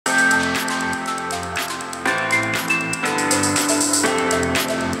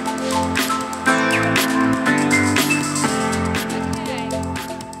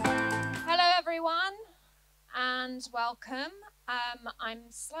welcome. I'm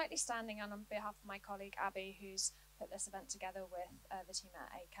slightly standing on behalf of my colleague Abby, who's put this event together with the team at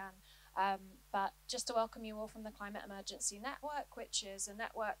ACAN. But just to welcome you all from the Climate Emergency Network, which is a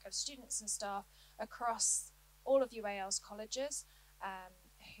network of students and staff across all of UAL's colleges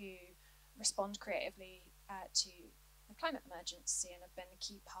who respond creatively to the climate emergency and have been a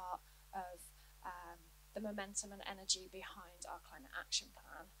key part of the momentum and energy behind our climate action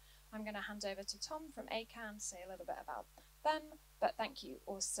plan. I'm going to hand over to Tom from ACAN to say a little bit about them, but thank you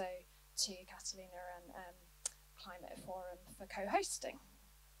also to Catalina and Climate Forum for co-hosting.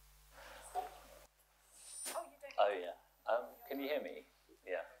 Oh yeah, can you hear me?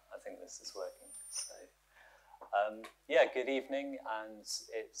 Yeah, I think this is working. So, yeah, good evening, and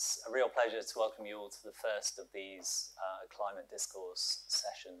it's a real pleasure to welcome you all to the first of these climate discourse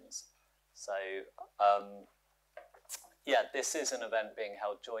sessions. So, yeah, this is an event being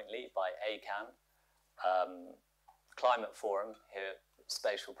held jointly by ACAN, Climate Forum here at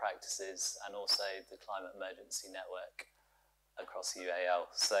Spatial Practices, and also the Climate Emergency Network across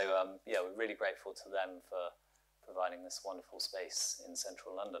UAL. So yeah, we're really grateful to them for providing this wonderful space in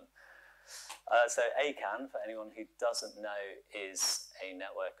central London. So ACAN, for anyone who doesn't know, is a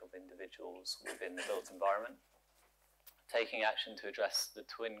network of individuals within the built environment taking action to address the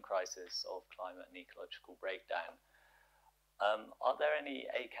twin crisis of climate and ecological breakdown. Are there any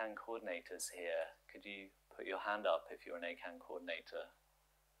ACAN coordinators here? Could you put your hand up if you're an ACAN coordinator?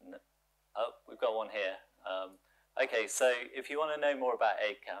 No. Oh, we've got one here. Okay, so if you want to know more about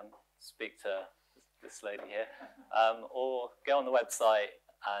ACAN, speak to this lady here, or go on the website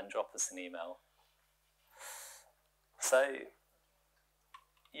and drop us an email. So,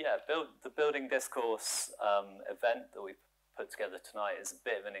 yeah, the Building Discourse event that we've put together tonight is a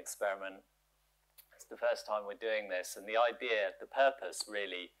bit of an experiment. It's the first time we're doing this, and the idea, the purpose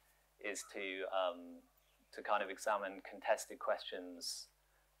really is to kind of examine contested questions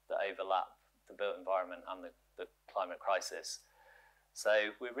that overlap the built environment and the climate crisis.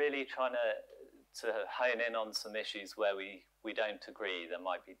 So we're really trying to hone in on some issues where we don't agree. There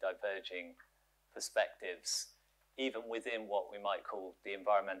might be diverging perspectives, even within what we might call the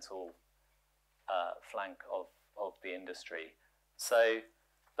environmental flank of the industry. So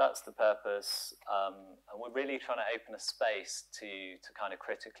that's the purpose, and we're really trying to open a space to kind of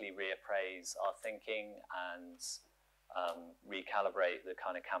critically reappraise our thinking and recalibrate the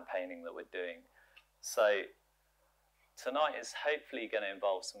kind of campaigning that we're doing. So tonight is hopefully going to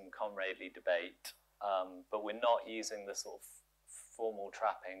involve some comradely debate, but we're not using the sort of formal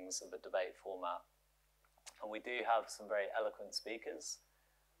trappings of a debate format. And we do have some very eloquent speakers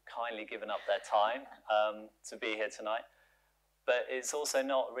kindly given up their time to be here tonight. But it's also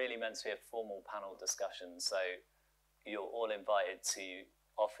not really meant to be a formal panel discussion, so you're all invited to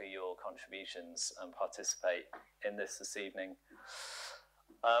offer your contributions and participate in this evening.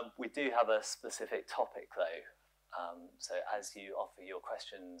 We do have a specific topic though, so as you offer your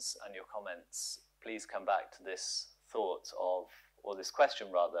questions and your comments, please come back to this thought of, or this question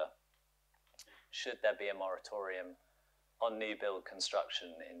rather, should there be a moratorium on new build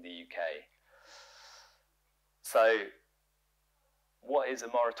construction in the UK? So, what is a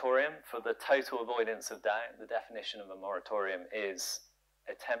moratorium? For the total avoidance of doubt, the definition of a moratorium is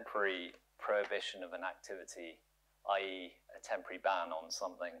a temporary prohibition of an activity, i.e. a temporary ban on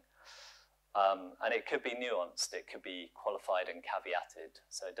something. And it could be nuanced, it could be qualified and caveated.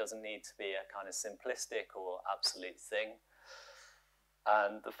 So it doesn't need to be a kind of simplistic or absolute thing.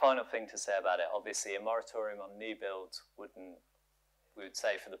 And the final thing to say about it, obviously a moratorium on new build wouldn't, we would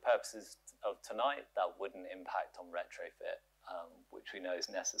say for the purposes of tonight, that wouldn't impact on retrofit, which we know is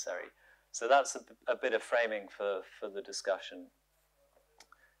necessary. So that's a bit of framing for the discussion.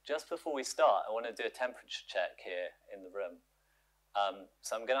 Just before we start, I want to do a temperature check here in the room.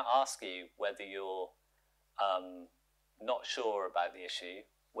 So I'm going to ask you whether you're not sure about the issue,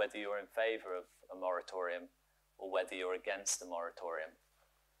 whether you're in favour of a moratorium, or whether you're against a moratorium.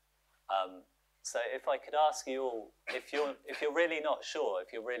 So if I could ask you all, if you're really not sure,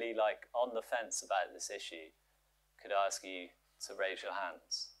 if you're really like on the fence about this issue, could I ask you to raise your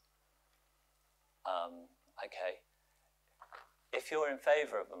hands? Okay. If you're in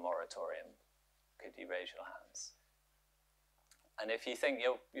favour of a moratorium, could you raise your hands? And if you think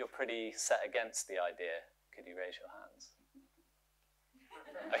you're pretty set against the idea, could you raise your hands?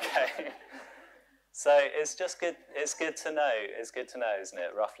 Okay. So it's just good. It's good to know. It's good to know, isn't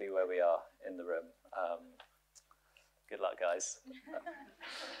it? Roughly where we are in the room. Good luck, guys.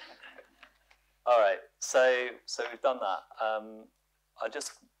 All right. So we've done that. I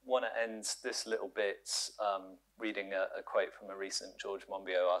just want to end this little bit reading a quote from a recent George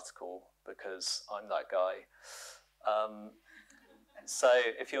Monbiot article, because I'm that guy. So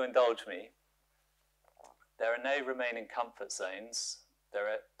if you indulge me, there are no remaining comfort zones.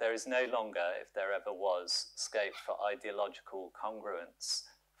 There is no longer, if there ever was, scope for ideological congruence,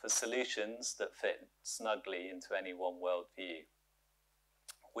 for solutions that fit snugly into any one worldview.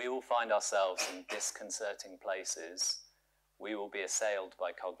 We will find ourselves in disconcerting places. We will be assailed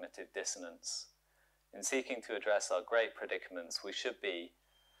by cognitive dissonance. In seeking to address our great predicaments, we should be,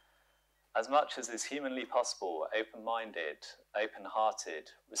 as much as is humanly possible, open-minded,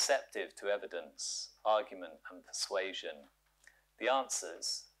 open-hearted, receptive to evidence, argument, and persuasion. The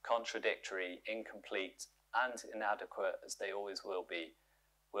answers, contradictory, incomplete, and inadequate as they always will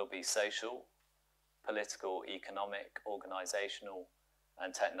be social, political, economic, organizational,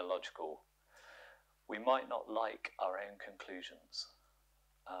 and technological. We might not like our own conclusions.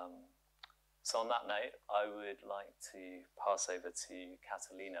 So on that note, I would like to pass over to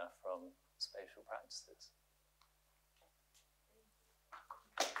Catalina from Spatial Practices.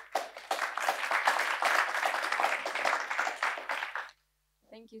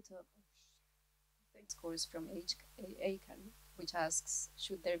 Thank you, Tom. Discourse from ACAN, which asks,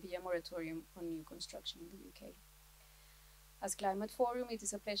 should there be a moratorium on new construction in the UK? As Climate Forum, it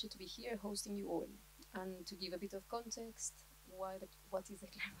is a pleasure to be here hosting you all. And to give a bit of context, what is the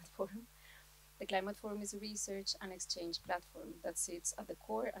Climate Forum? The Climate Forum is a research and exchange platform that sits at the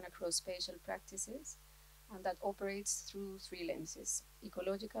core and across spatial practices, and that operates through three lenses: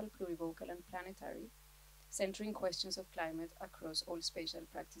 ecological, plurivocal, and planetary, centering questions of climate across all spatial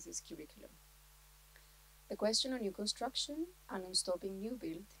practices curriculum. The question on new construction and on stopping new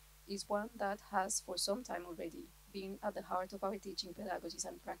build is one that has for some time already been at the heart of our teaching pedagogies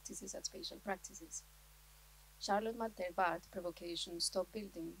and practices at spatial practices. Charlotte Malterre-Barthes' provocation, Stop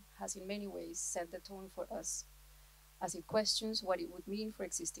Building, has in many ways set the tone for us, as it questions what it would mean for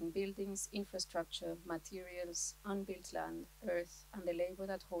existing buildings, infrastructure, materials, unbuilt land, earth, and the labor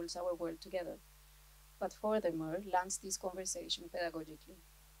that holds our world together, but furthermore lands this conversation pedagogically.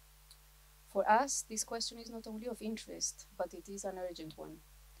 For us, this question is not only of interest, but it is an urgent one.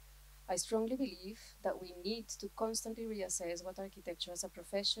 I strongly believe that we need to constantly reassess what architecture as a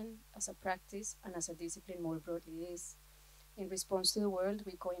profession, as a practice, and as a discipline more broadly is, in response to the world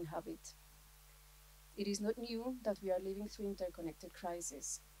we co-inhabit. It is not new that we are living through interconnected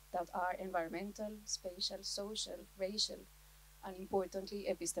crises that are environmental, spatial, social, racial, and importantly,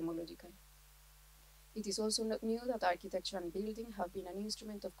 epistemological. It is also not new that architecture and building have been an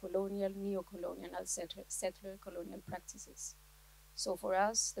instrument of colonial, neo-colonial, and settler colonial practices. So for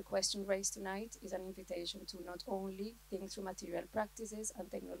us, the question raised tonight is an invitation to not only think through material practices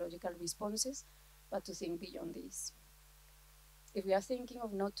and technological responses, but to think beyond these. If we are thinking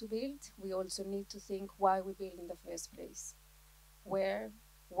of not to build, we also need to think why we build in the first place. Where,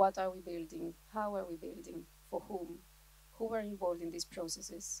 what are we building, how are we building, for whom, who are involved in these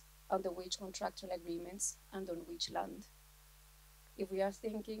processes, under which contractual agreements, and on which land. If we are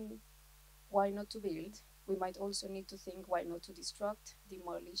thinking why not to build, we might also need to think why not to destruct,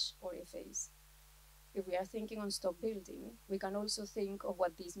 demolish, or efface. If we are thinking on stop building, we can also think of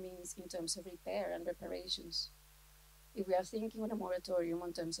what this means in terms of repair and reparations. If we are thinking on a moratorium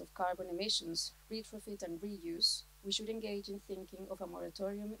on terms of carbon emissions, retrofit and reuse, we should engage in thinking of a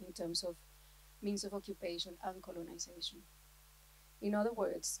moratorium in terms of means of occupation and colonization. In other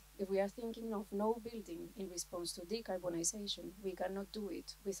words, if we are thinking of no building in response to decarbonization, we cannot do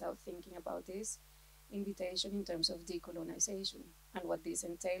it without thinking about this invitation in terms of decolonization and what this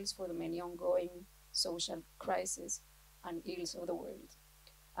entails for the many ongoing social crises and ills of the world,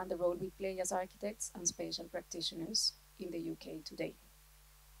 and the role we play as architects and spatial practitioners in the UK today.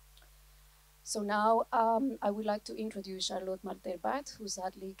 So now I would like to introduce Charlotte Malterre-Barthes, who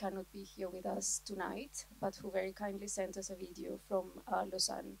sadly cannot be here with us tonight, but who very kindly sent us a video from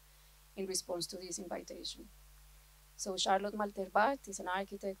Lausanne in response to this invitation. So Charlotte Malterre-Barthes is an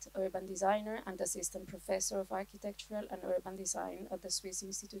architect, urban designer, and assistant professor of architectural and urban design at the Swiss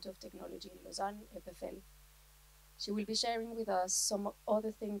Institute of Technology in Lausanne, EPFL. She will be sharing with us some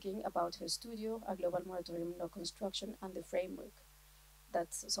other thinking about her studio, A Global Moratorium on Construction, and the framework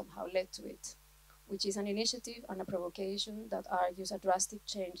that somehow led to it, which is an initiative and a provocation that argues a drastic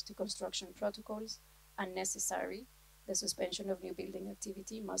change to construction protocols, and necessary, the suspension of new building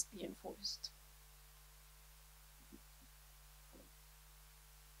activity must be enforced.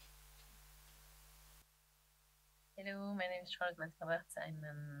 Hello, my name is Charlotte Malterre-Barthes. I'm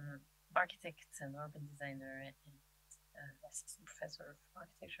an architect and urban designer and assistant professor of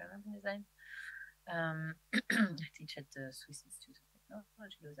architecture and urban design. I teach at the Swiss Institute of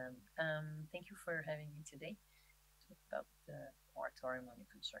Technology, Lausanne. Thank you for having me today to talk about the moratorium on new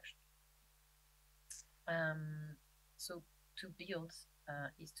construction. So to build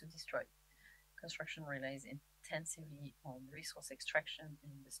is to destroy. Construction relies intensively on resource extraction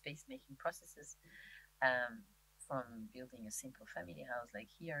and the space-making processes. From building a simple family house, like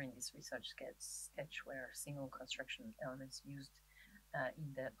here in this research sketch where single construction elements used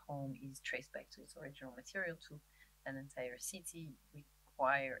in that home is traced back to its original material, to an entire city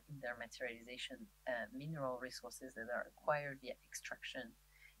require in their materialization mineral resources that are acquired via extraction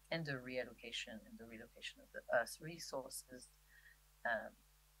and the reallocation and the relocation of the earth's resources,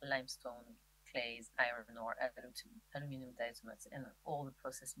 limestone, clays, iron ore, aluminum diatomates, and all the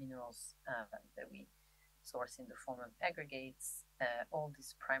processed minerals that we source in the form of aggregates, all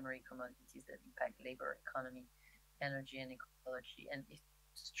these primary commodities that impact labor, economy, energy, and ecology. And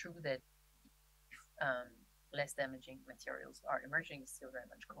it's true that less damaging materials are emerging, still very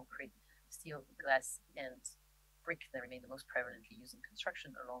much concrete, steel, glass, and brick that remain the most prevalently used in construction,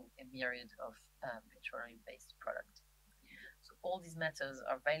 along a myriad of petroleum-based products. So all these metals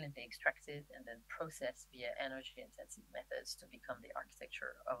are violently extracted and then processed via energy-intensive methods to become the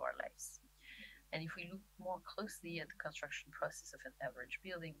architecture of our lives. And if we look more closely at the construction process of an average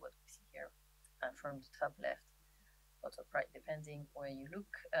building, what we see here from the top left or top right, depending where you look,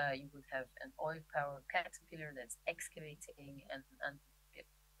 you would have an oil-powered caterpillar that's excavating an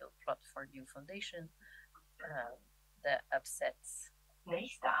unbuilt plot for new foundation that upsets the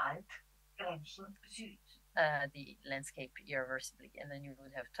landscape irreversibly. And then you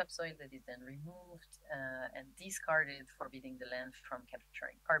would have topsoil that is then removed and discarded, forbidding the land from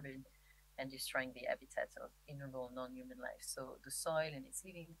capturing carbon and destroying the habitat of innumerable non-human life. So the soil and its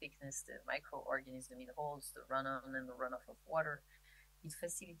living thickness, the microorganism it holds, the run-on and the runoff of water, it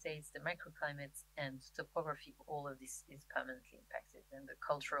facilitates the microclimate and topography. All of this is permanently impacted, and the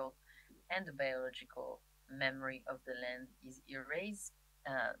cultural and the biological memory of the land is erased.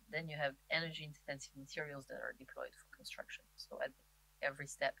 Then you have energy-intensive materials that are deployed for construction. So at every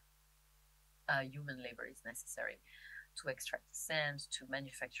step, human labor is necessary to extract the sand, to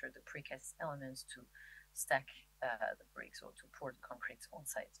manufacture the precast elements, to stack the bricks, or to pour the concrete on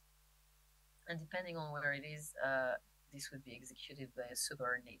site. And depending on where it is, this would be executed by a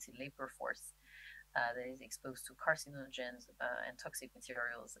subordinated labor force that is exposed to carcinogens and toxic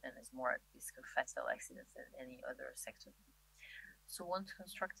materials and is more at risk of fatal accidents than any other sector. So once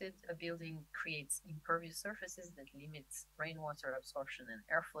constructed, a building creates impervious surfaces that limit rainwater absorption and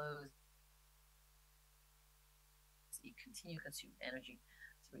airflows. It continue to consume energy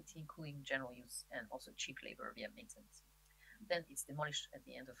through heating, cooling, general use, and also cheap labor via maintenance. Then it's demolished at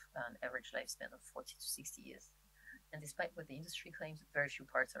the end of an average lifespan of 40 to 60 years. And despite what the industry claims, very few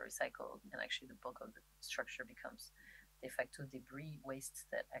parts are recycled, and actually the bulk of the structure becomes de facto debris waste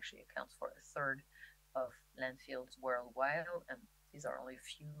that actually accounts for a third of landfills worldwide. And these are only a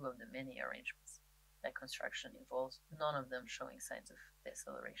few of the many arrangements that construction involves, none of them showing signs of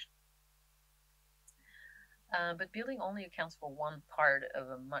deceleration. But building only accounts for one part of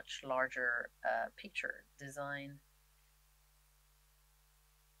a much larger picture. Design,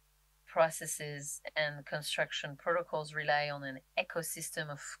 processes, and construction protocols rely on an ecosystem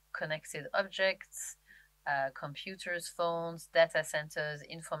of connected objects, computers, phones, data centers,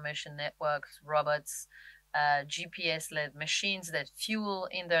 information networks, robots, GPS-led machines that fuel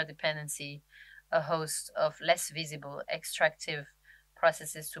interdependency, a host of less visible extractive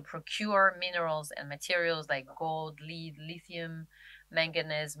processes to procure minerals and materials like gold, lead, lithium,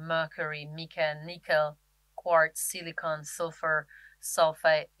 manganese, mercury, mica, nickel, quartz, silicon, sulfur,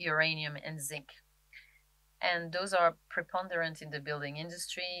 sulfite, uranium, and zinc. And those are preponderant in the building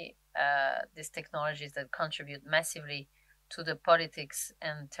industry, these technologies that contribute massively to the politics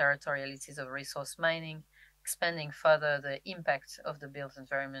and territorialities of resource mining, expanding further the impact of the built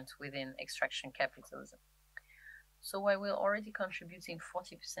environment within extraction capitalism. So while we're already contributing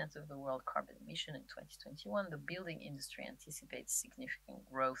 40% of the world carbon emission in 2021, the building industry anticipates significant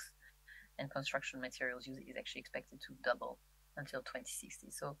growth, and construction materials use is actually expected to double until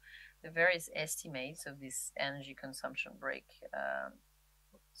 2060. So the various estimates of this energy consumption break,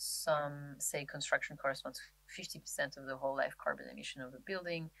 some say construction corresponds to 50% of the whole life carbon emission of a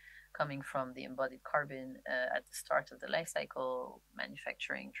building, coming from the embodied carbon at the start of the life cycle,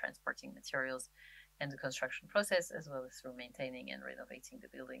 manufacturing, transporting materials, and the construction process, as well as through maintaining and renovating the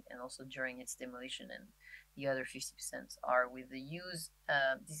building, and also during its demolition. And the other 50% are with the use.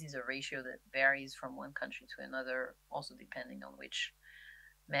 This is a ratio that varies from one country to another, also depending on which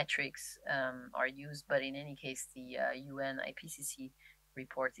metrics are used. But in any case, the UN IPCC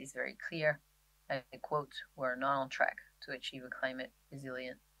report is very clear. I quote, "We're not on track to achieve a climate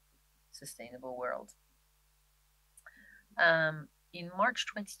resilient, sustainable world." In March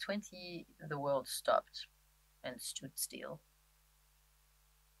 2020, the world stopped. and stood still.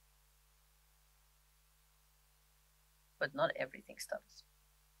 But not everything stopped.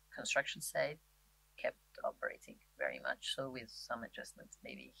 Construction site kept operating very much so, with some adjustments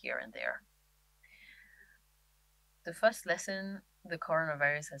maybe here and there. The first lesson the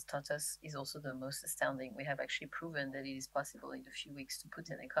coronavirus has taught us is also the most astounding. We have actually proven that it is possible in a few weeks to put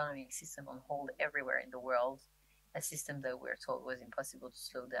an economic system on hold everywhere in the world, a system that we're told was impossible to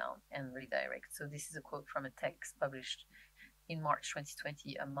slow down and redirect. So this is a quote from a text published in March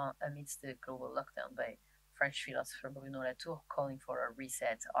 2020 amidst the global lockdown by French philosopher Bruno Latour, calling for a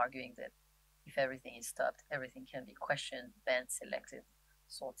reset, arguing that if everything is stopped, everything can be questioned, banned, selected,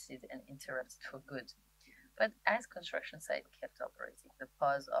 sorted, and interrupted for good. But as construction sites kept operating, the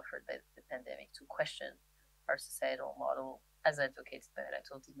pause offered by the pandemic to question our societal model, as advocated by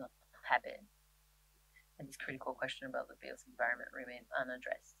Latour, did not happen. And this critical question about the built environment remained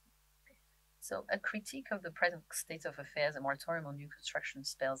unaddressed. So a critique of the present state of affairs, a moratorium on new construction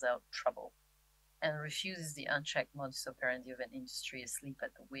spells out trouble and refuses the unchecked modus operandi of an industry asleep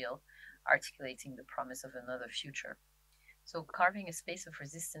at the wheel, articulating the promise of another future. So carving a space of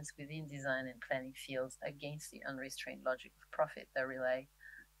resistance within design and planning fields against the unrestrained logic of profit that rely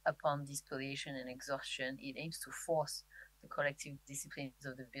upon despoliation and exhaustion, it aims to force the collective disciplines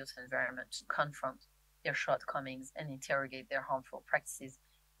of the built environment to confront their shortcomings and interrogate their harmful practices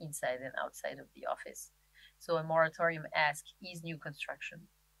inside and outside of the office. So a moratorium asks, is new construction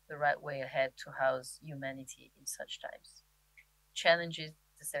the right way ahead to house humanity in such times? Challenges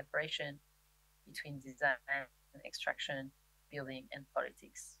the separation between design and extraction, building, and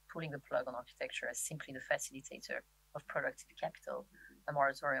politics, pulling the plug on architecture as simply the facilitator of productive capital. A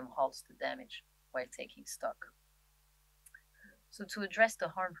moratorium halts the damage while taking stock. So to address the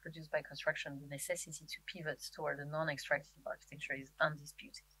harm produced by construction, the necessity to pivot toward a non-extractive architecture is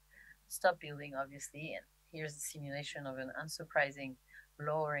undisputed. Stop building, obviously, and here's the simulation of an unsurprising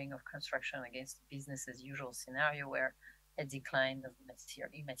lowering of construction against the business as usual scenario where a decline of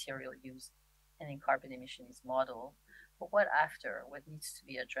material use and in carbon emission is modeled. But what after? What needs to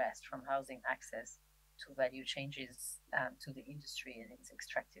be addressed, from housing access to value changes to the industry and its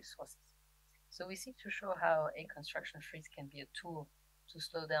extractive sources? So we seek to show how a construction freeze can be a tool to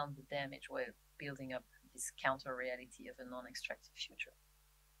slow down the damage while building up this counter reality of a non-extractive future.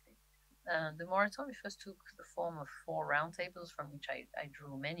 The moratorium first took the form of 4 roundtables from which I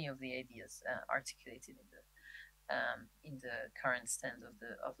drew many of the ideas articulated in the current stand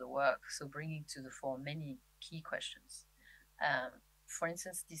of the work. So bringing to the fore many key questions. For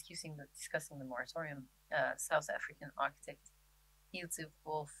instance, discussing the moratorium, South African architect Ilse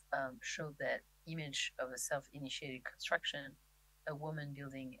Wolff showed that image of a self-initiated construction, a woman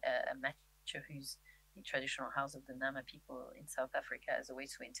building a matjehuis, the traditional house of the Nama people in South Africa, as a way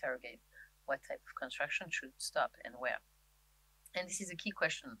to interrogate what type of construction should stop and where. And this is a key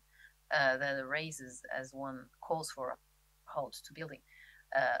question that it raises as one calls for a halt to building.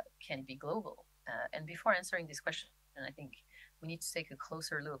 Can it be global? And before answering this question, I think we need to take a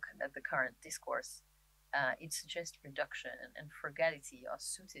closer look at the current discourse. It suggests reduction and frugality are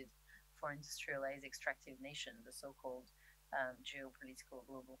suited for industrialized extractive nation, the so-called geopolitical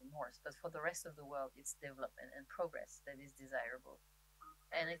global north. But for the rest of the world, it's development and progress that is desirable.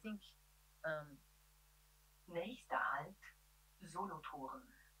 And I think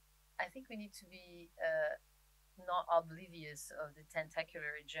I think we need to be not oblivious of the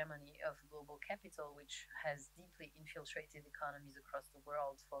tentacular hegemony of global capital, which has deeply infiltrated economies across the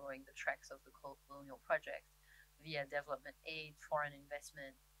world following the tracks of the colonial project via development aid, foreign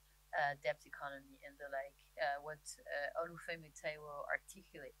investment, debt economy, and the like. What Olufemi Taiwo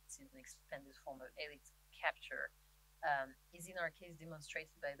articulates in an expanded form of elite capture is in our case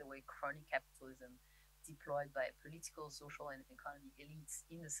demonstrated by the way crony capitalism deployed by political, social, and economic elites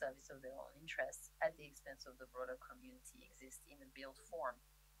in the service of their own interests at the expense of the broader community exists in a built form.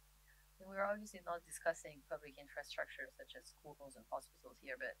 And we're obviously not discussing public infrastructure such as schools and hospitals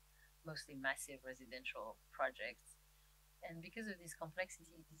here, but mostly massive residential projects. And because of this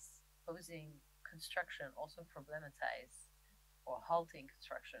complexity, this opposing construction also problematize, or halting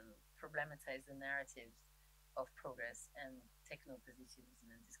construction, problematize the narratives of progress and techno-positivism,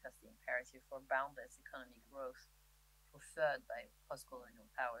 and discuss the imperative for boundless economic growth preferred by post-colonial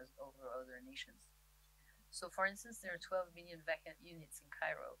powers over other nations. So for instance, there are 12 million vacant units in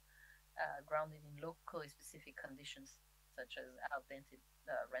Cairo, grounded in locally specific conditions such as outdated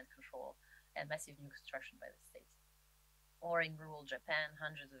rent control and massive new construction by the state. Or in rural Japan,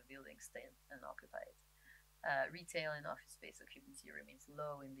 hundreds of buildings stay unoccupied. Retail and office space occupancy remains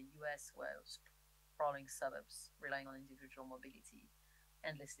low in the US, while sprawling suburbs relying on individual mobility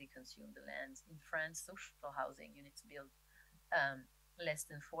endlessly consume the land. In France, social housing units built less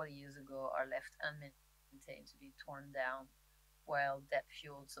than 40 years ago are left unmaintained to be torn down, while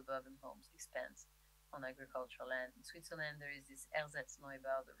debt-fueled suburban homes expand on agricultural land. In Switzerland, there is this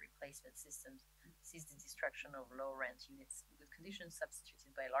Ersatzneubau, the replacement systems, sees the destruction of low-rent units in good condition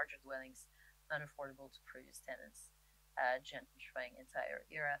substituted by larger dwellings unaffordable to previous tenants, gentrifying entire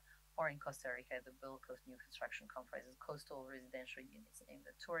era. Or in Costa Rica, the bulk of new construction comprises coastal residential units aimed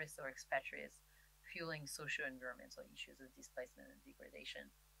at tourists or expatriates, fueling socio-environmental issues of displacement and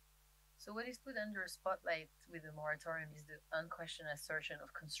degradation. So what is put under a spotlight with the moratorium is the unquestioned assertion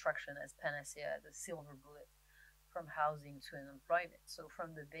of construction as panacea, the silver bullet from housing to unemployment. So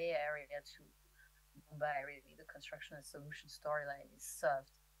from the Bay Area to Mumbai, really, the construction as solution storyline is served.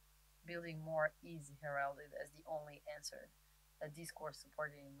 Building more is heralded as the only answer, a discourse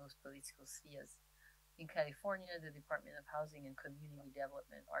supported in most political spheres. In California, the Department of Housing and Community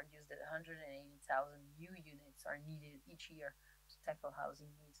Development argues that 180,000 new units are needed each year to tackle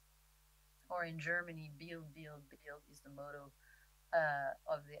housing needs. Or in Germany, build, build, build is the motto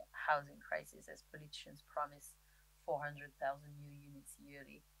of the housing crisis, as politicians promise 400,000 new units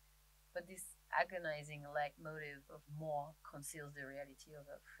yearly. But this agonizing leitmotif of more conceals the reality of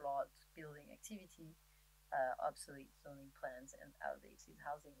a flawed building activity, obsolete zoning plans, and outdated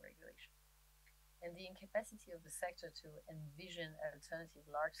housing regulation. And the incapacity of the sector to envision alternative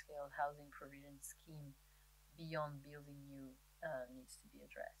large-scale housing provision scheme beyond building new needs to be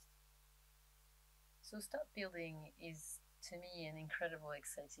addressed. So Stop Building is, to me, an incredible,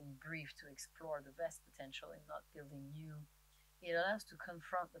 exciting brief to explore the vast potential in not building new. It allows to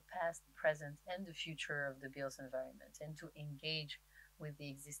confront the past, the present, and the future of the built environment, and to engage with the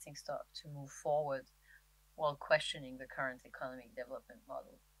existing stock to move forward while questioning the current economic development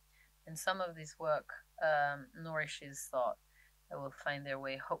model. And some of this work nourishes thought that will find their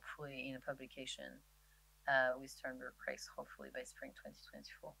way, hopefully, in a publication with Sternberg Press, hopefully by spring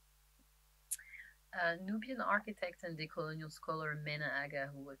 2024. Nubian architect and decolonial scholar Mena Aga,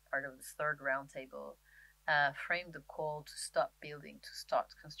 who was part of this third roundtable, framed the call to stop building, to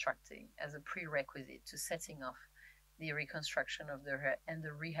start constructing, as a prerequisite to setting off the reconstruction of and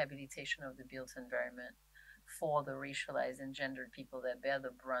the rehabilitation of the built environment for the racialized and gendered people that bear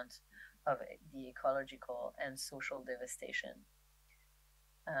the brunt of the ecological and social devastation,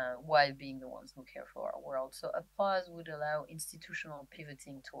 while being the ones who care for our world. So a pause would allow institutional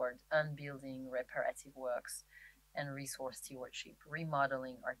pivoting toward unbuilding reparative works and resource stewardship,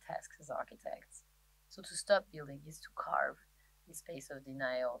 remodeling our tasks as architects. So to stop building is to carve the space of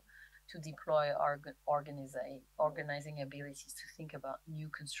denial, to deploy our organizing abilities to think about new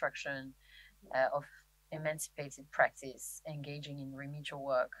construction of emancipated practice, engaging in remedial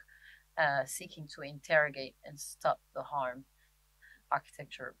work, seeking to interrogate and stop the harm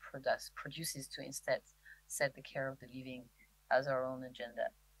architecture produces, to instead set the care of the living as our own agenda.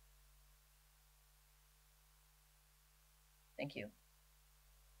 Thank you.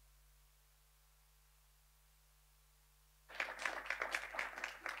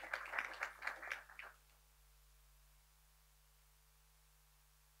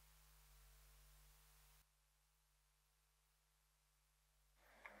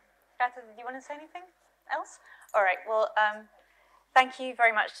 Greta, did you want to say anything else? All right, well, thank you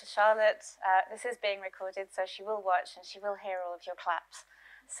very much to Charlotte. This is being recorded, so she will watch and she will hear all of your claps.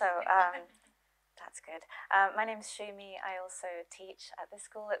 So that's good. My name's Shumi. I also teach at this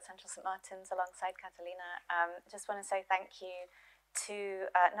school at Central St. Martin's alongside Catalina. Just want to say thank you to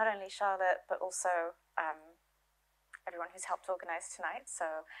not only Charlotte, but also everyone who's helped organise tonight.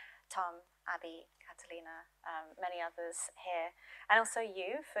 So Tom, Abby, Catalina, many others here, and also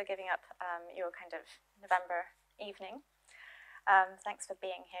you for giving up your kind of November evening. Thanks for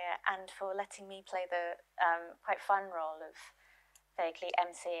being here and for letting me play the quite fun role of vaguely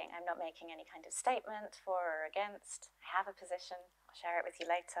emceeing. I'm not making any kind of statement for or against. I have a position. I'll share it with you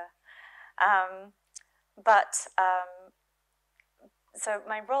later. So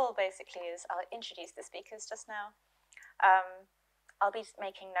my role basically is I'll introduce the speakers just now. I'll be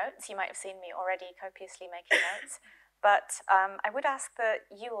making notes. You might have seen me already copiously making notes. But I would ask that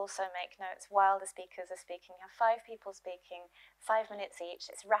you also make notes while the speakers are speaking. You have 5 people speaking, 5 minutes each.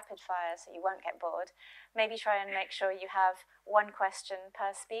 It's rapid fire, so you won't get bored. Maybe try and make sure you have 1 question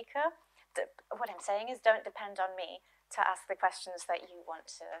per speaker. What I'm saying is don't depend on me to ask the questions that you want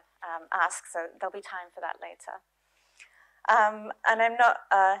to ask, so there'll be time for that later. And I'm not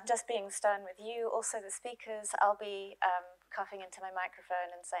just being stern with you, also the speakers. I'll be coughing into my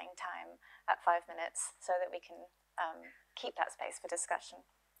microphone and saying time at 5 minutes so that we can keep that space for discussion.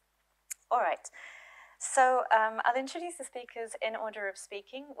 All right, So I'll introduce the speakers in order of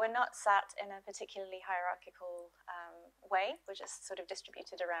speaking. We're not sat in a particularly hierarchical way. We're just sort of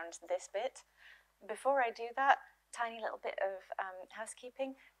distributed around this bit. Before I do that, tiny little bit of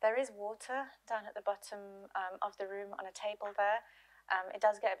housekeeping. There is water down at the bottom of the room on a table there. It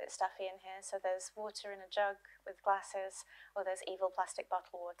does get a bit stuffy in here, so there's water in a jug with glasses, or there's evil plastic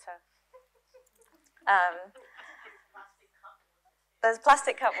bottle water. There's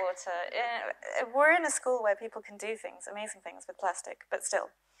plastic cup water. We're in a school where people can do things, amazing things with plastic, but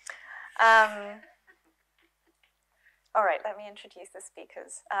still. All right, let me introduce the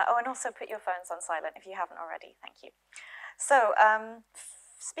speakers. Oh, and also put your phones on silent if you haven't already. Thank you. So,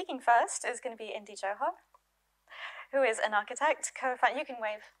 speaking first is going to be Indy Johar, who is an architect, co-founder. You can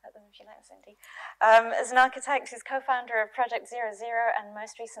wave at them if you like, Indy. As an architect, he's co-founder of Project 00 and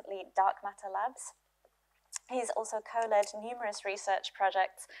most recently Dark Matter Labs. He's also co-led numerous research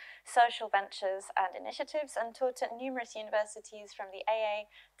projects, social ventures and initiatives, and taught at numerous universities from the AA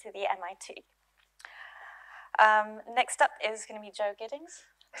to the MIT. Next up is going to be Joe Giddings,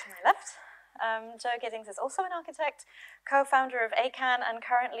 to my left. Joe Giddings is also an architect, co-founder of ACAN, and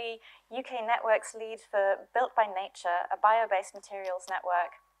currently UK Network's lead for Built by Nature, a bio-based materials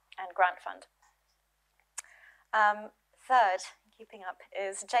network and grant fund. Third, keeping up,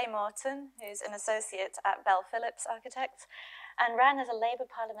 is Jay Morton, who's an associate at Bell Phillips Architects, and ran as a Labour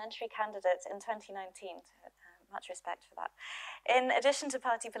parliamentary candidate in 2019. Much respect for that. In addition to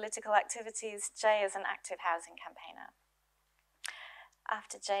party political activities, Jay is an active housing campaigner.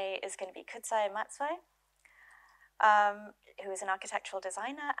 After Jay is going to be Kutsai Matsui, who is an architectural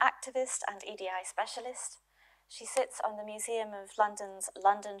designer, activist, and EDI specialist. She sits on the Museum of London's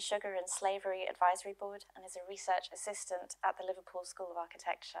London Sugar and Slavery Advisory Board and is a research assistant at the Liverpool School of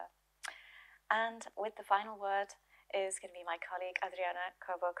Architecture. And with the final word is going to be my colleague Adriana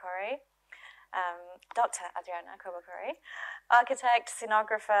Cobo-Corre, Dr. Adriana Cobo-Corre, architect,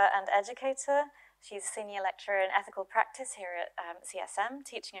 scenographer, and educator. She's a senior lecturer in ethical practice here at CSM,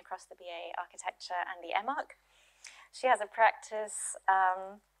 teaching across the BA Architecture and the MArch. She has a practice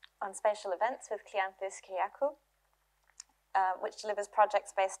on spatial events with Kleanthis Kyriakou, which delivers projects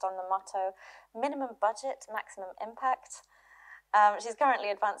based on the motto, minimum budget, maximum impact. She's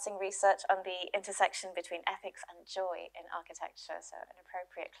currently advancing research on the intersection between ethics and joy in architecture, so an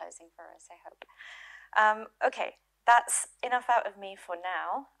appropriate closing for us, I hope. Okay, that's enough out of me for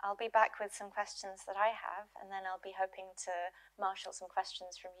now. I'll be back with some questions that I have, and then I'll be hoping to marshal some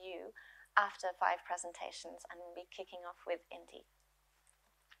questions from you after 5 presentations, and we'll be kicking off with Indy.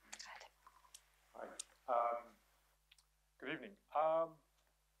 Hi. Good evening. I'm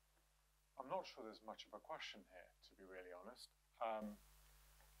not sure there's much of a question here, to be really honest. And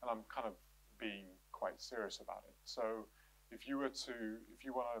I'm kind of being quite serious about it. So if you want to,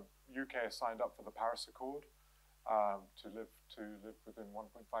 UK has signed up for the Paris Accord to live within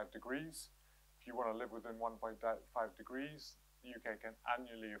 1.5 degrees. If you want to live within 1.5 degrees, the UK can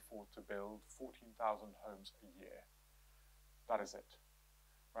annually afford to build 14,000 homes a year. That is it.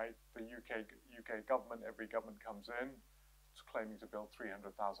 Right? The UK government, every government comes in, it's claiming to build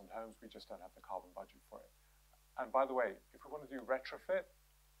 300,000 homes. We just don't have the carbon budget for it. And by the way, if we want to do retrofit,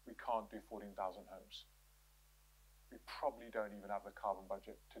 we can't do 14,000 homes. We probably don't even have the carbon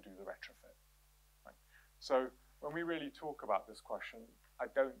budget to do the retrofit. Right? So when we really talk about this question, I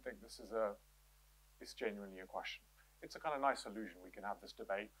don't think it's genuinely a question. It's a kind of nice illusion. We can have this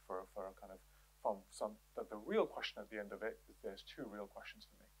debate for a kind of but the real question at the end of it is there's 2 real questions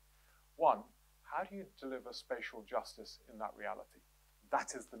for me. One, how do you deliver spatial justice in that reality?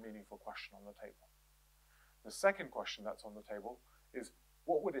 That is the meaningful question on the table. The second question that's on the table is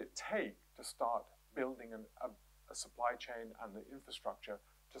what would it take to start building a supply chain and the infrastructure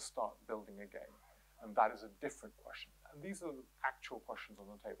to start building again? And that is a different question. And these are the actual questions on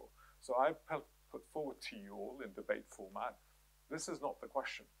the table. So I put forward to you all in debate format, this is not the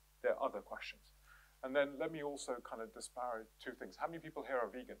question. There are other questions. And then let me also kind of disparage 2 things. How many people here are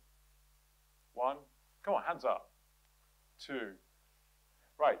vegan? 1? Come on, hands up. 2.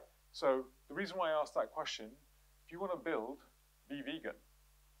 Right. So the reason why I asked that question, if you want to build, be vegan.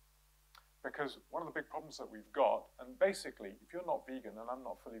 Because one of the big problems that we've got, and basically, if you're not vegan, and I'm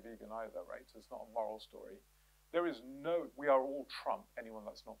not fully vegan either, right? So it's not a moral story. We are all Trump, anyone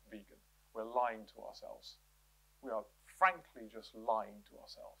that's not vegan. We're lying to ourselves. We are frankly just lying to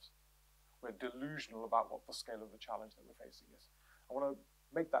ourselves. We're delusional about what the scale of the challenge that we're facing is. I want to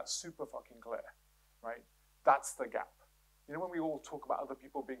make that super fucking clear, right? That's the gap. You know when we all talk about other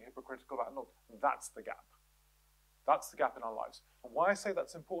people being hypocritical about that's the gap. That's the gap in our lives. And why I say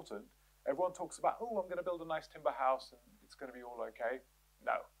that's important, everyone talks about, oh, I'm going to build a nice timber house and it's going to be all okay.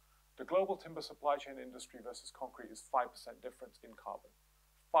 No. The global timber supply chain industry versus concrete is 5% difference in carbon.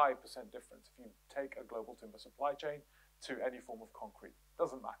 5% difference if you take a global timber supply chain to any form of concrete.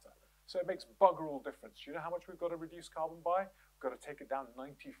 Doesn't matter. So it makes bugger all difference. Do you know how much we've got to reduce carbon by? We've got to take it down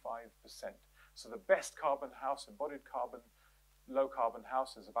 95%. So the best carbon house, embodied carbon, low carbon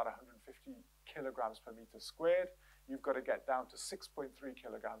house is about 150 kilograms per meter squared. You've got to get down to 6.3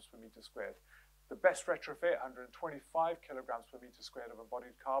 kilograms per meter squared. The best retrofit, 125 kilograms per meter squared of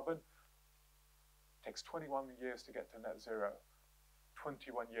embodied carbon, takes 21 years to get to net zero.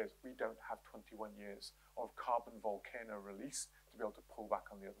 21 years. We don't have 21 years of carbon volcano release to be able to pull back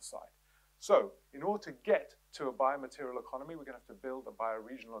on the other side. So in order to get to a biomaterial economy, we're going to have to build a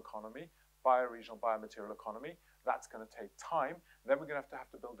bioregional economy, bioregional biomaterial economy. That's going to take time. Then we're going to have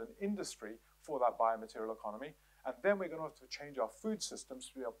to build an industry for that biomaterial economy. And then we're going to have to change our food systems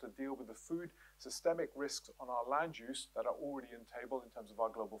to be able to deal with the food systemic risks on our land use that are already in table in terms of our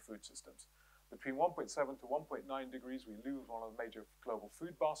global food systems. Between 1.7 to 1.9 degrees, we lose one of the major global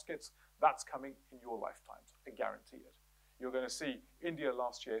food baskets. That's coming in your lifetimes. I guarantee it. You're going to see India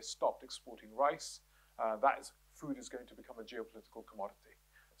last year stopped exporting rice. Food is going to become a geopolitical commodity.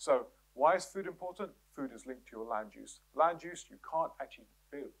 So why is food important? Food is linked to your land use. Land use, you can't actually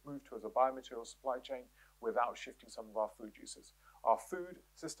move towards a biomaterial supply chain without shifting some of our food uses. Our food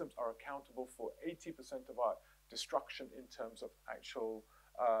systems are accountable for 80% of our destruction in terms of actual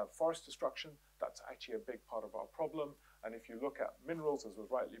forest destruction. That's actually a big part of our problem. And if you look at minerals, as was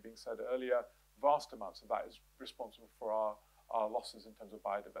rightly being said earlier, vast amounts of that is responsible for our losses in terms of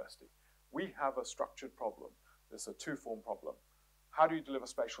biodiversity. We have a structured problem. It's a two-form problem. How do you deliver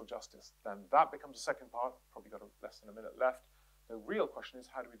spatial justice? Then that becomes the second part. Probably got less than a minute left. The real question is,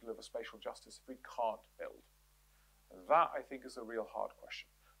 how do we deliver spatial justice if we can't build? And that, I think, is a real hard question,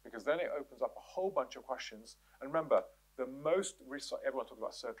 because then it opens up a whole bunch of questions. And remember, everyone talks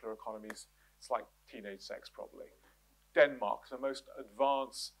about circular economies. It's like teenage sex, probably. Denmark, the most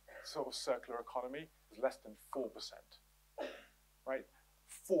advanced sort of circular economy, is less than 4%, right?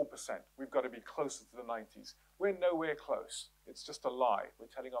 4%. We've got to be closer to the 90s. We're nowhere close. It's just a lie. We're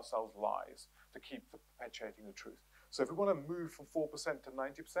telling ourselves lies to keep perpetuating the truth. So if we want to move from 4% to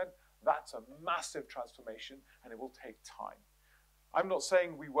 90%, that's a massive transformation, and it will take time. I'm not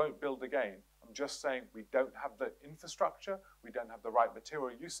saying we won't build again. I'm just saying we don't have the infrastructure, we don't have the right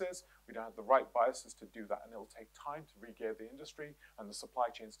material uses, we don't have the right biases to do that, and it will take time to re-gear the industry and the supply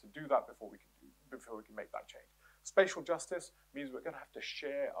chains to do that before we can make that change. Spatial justice means we're going to have to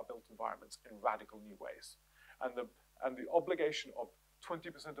share our built environments in radical new ways. And the obligation of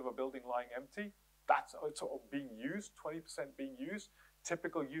 20% of a building lying empty, that's sort of being used, 20% being used,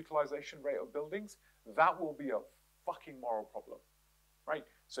 typical utilization rate of buildings, that will be a fucking moral problem, right?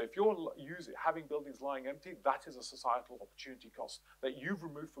 So if you're having buildings lying empty, that is a societal opportunity cost that you've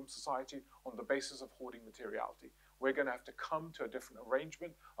removed from society on the basis of hoarding materiality. We're going to have to come to a different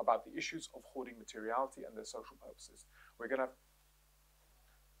arrangement about the issues of hoarding materiality and their social purposes. We're going to have,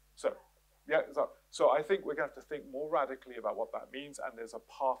 so I think we're going to have to think more radically about what that means, and there's a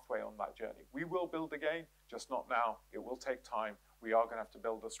pathway on that journey. We will build again, just not now. It will take time. We are going to have to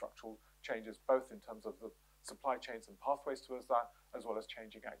build the structural changes, both in terms of the supply chains and pathways towards that, as well as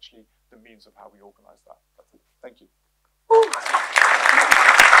changing actually the means of how we organize that. That's it. Thank you.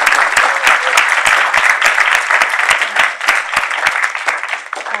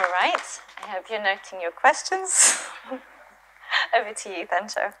 All right. I hope you're noting your questions. Over to you, then,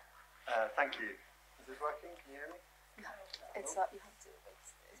 Joe. Thank you. Is this working? Can you hear me? It's not, you have to,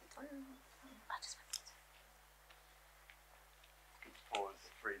 is it on? I just went to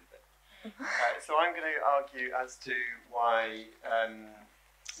Pause, breathe a bit. So I'm going to argue as to why,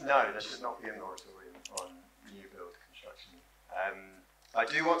 no, there should not be a moratorium on new build construction. I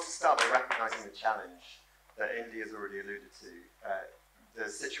do want to start by recognising the challenge that Indy has already alluded to, the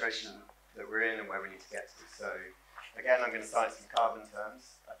situation that we're in and where we need to get to. So again, I'm going to cite some carbon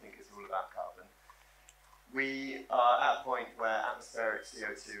terms. I think it's all about carbon. We are at a point where atmospheric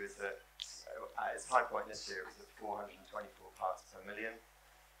CO2 is at its high point this year. It was at 424 parts per million.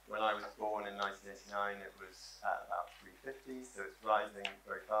 When I was born in 1989, it was at about 350, so it's rising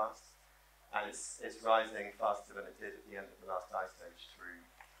very fast. And it's rising faster than it did at the end of the last ice age through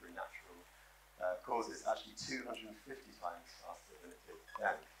natural causes, actually 250 times faster than it did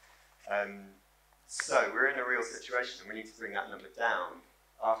then. So we're in a real situation, and we need to bring that number down.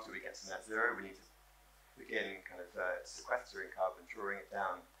 After we get to net zero, we need to begin kind of sequestering carbon, drawing it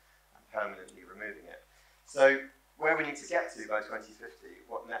down, and permanently removing it. So where we need to get to by 2050,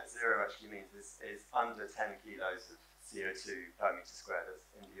 what net zero actually means is under 10 kilos of CO2 per meter squared, as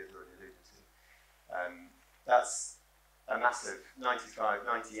India has already alluded to. That's a massive 95,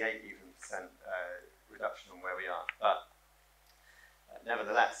 98 even % reduction on where we are. But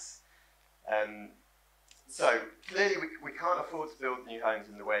nevertheless, so clearly we can't afford to build new homes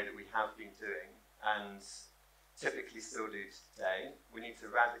in the way that we have been doing and typically still do today. We need to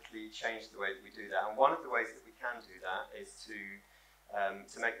radically change the way that we do that. And one of the ways that we can do that is to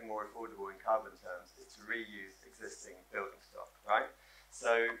make them more affordable in carbon terms, is to reuse existing building stock, right?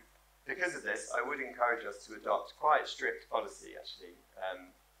 So because of this, I would encourage us to adopt quite strict policy, actually,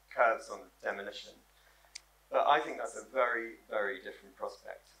 curbs on demolition. But I think that's a very, very different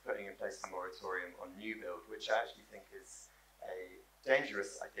prospect to putting in place a moratorium on new build, which I actually think is a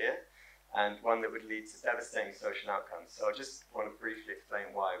dangerous idea and one that would lead to devastating social outcomes. So I just want to briefly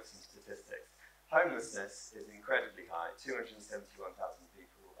explain why with some statistics. Homelessness is incredibly high. 271,000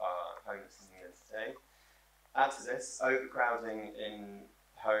 people are homeless in England today. Add to this, overcrowding in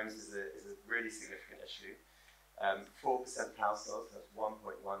homes is a really significant issue. 4% of households, that's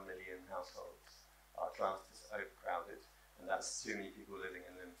 1.1 million households, are classed as overcrowded, and that's too many people living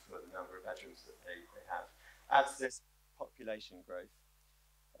in them for the number of bedrooms that they have. Add to this population growth.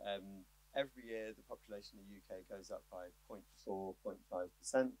 Every year the population in the UK goes up by 0.4,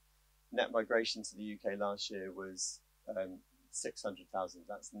 0.5%. Net migration to the UK last year was 600,000.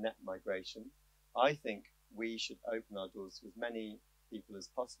 That's net migration. I think we should open our doors to as many people as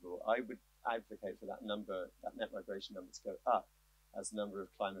possible. I would advocate for that number, that net migration number, to go up as the number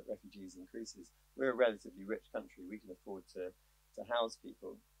of climate refugees increases. We're a relatively rich country. We can afford to house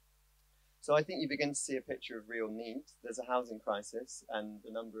people. So I think you begin to see a picture of real need. There's a housing crisis, and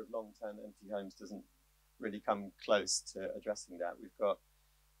the number of long-term empty homes doesn't really come close to addressing that. We've got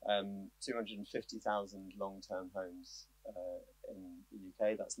 250,000 long-term homes in the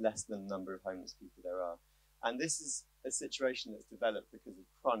UK. That's less than the number of homeless people there are. And this is a situation that's developed because of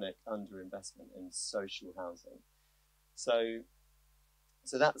chronic underinvestment in social housing. So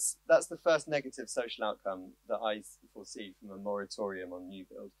that's the first negative social outcome that I foresee from a moratorium on new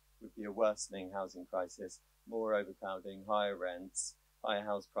build, would be a worsening housing crisis, more overcrowding, higher rents, higher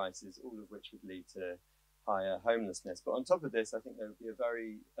house prices, all of which would lead to higher homelessness. But on top of this, I think there would be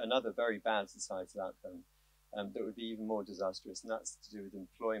another very bad societal outcome that would be even more disastrous, and that's to do with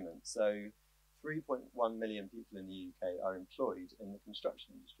employment. So 3.1 million people in the UK are employed in the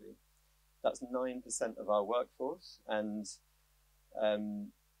construction industry. That's 9% of our workforce, and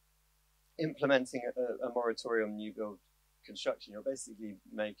implementing a moratorium on new build construction, you're basically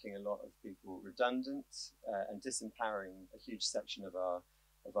making a lot of people redundant and disempowering a huge section of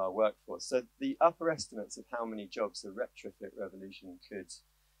our workforce. So the upper estimates of how many jobs a retrofit revolution could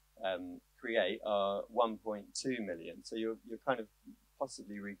create are 1.2 million. So you're kind of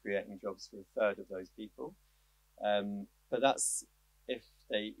possibly recreating jobs for a third of those people. But that's if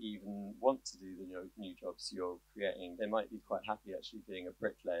they even want to do the new jobs you're creating. They might be quite happy actually being a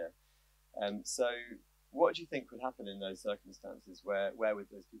bricklayer. So what do you think would happen in those circumstances? Where would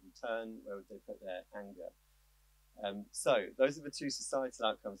those people turn? Where would they put their anger? So those are the two societal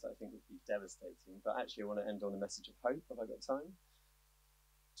outcomes that I think would be devastating. But actually I want to end on a message of hope. Have I got time?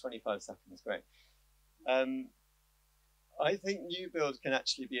 25 seconds, great. I think new build can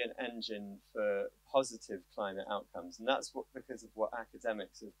actually be an engine for positive climate outcomes, and that's because of what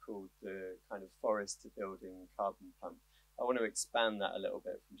academics have called the kind of forest to building carbon pump. I want to expand that a little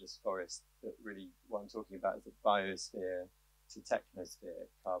bit from just forest, but really what I'm talking about is the biosphere to technosphere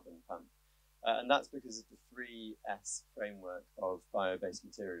carbon pump. And that's because of the 3S framework of bio-based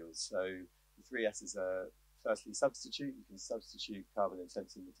materials. So the 3 S's are, firstly, substitute. You can substitute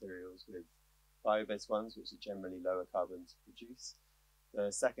carbon-intensive materials with bio-based ones, which are generally lower carbon to produce.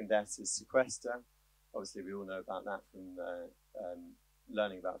 The second S is sequester. Obviously, we all know about that from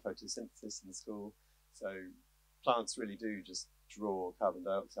learning about photosynthesis in school. So plants really do just draw carbon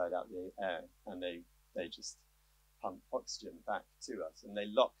dioxide out of the air, and they just pump oxygen back to us, and they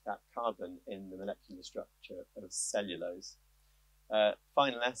lock that carbon in the molecular structure of cellulose.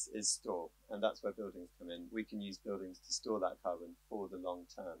 Final S is store, and that's where buildings come in. We can use buildings to store that carbon for the long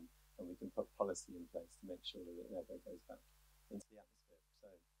term, and we can put policy in place to make sure that it never goes back into the atmosphere. So,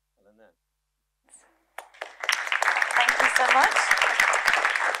 I'll end there. Thank you so much.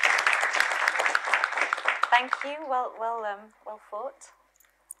 Thank you. Well fought.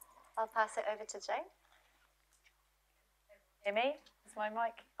 I'll pass it over to Jay. Hear me? Is my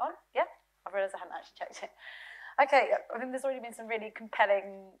mic on? Yeah? I realised I hadn't actually checked it. Okay, I think there's already been some really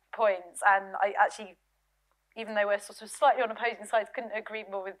compelling points, and I actually, even though we're sort of slightly on opposing sides, couldn't agree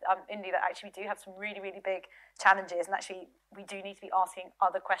more with Indy that actually we do have some really, really big challenges, and actually we do need to be asking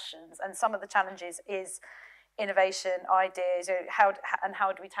other questions. And some of the challenges is innovation, ideas,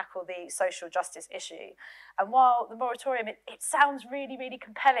 how do we tackle the social justice issue. And while the moratorium, it sounds really, really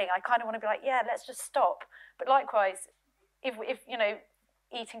compelling, I kind of want to be like, yeah, let's just stop. But likewise, if you know,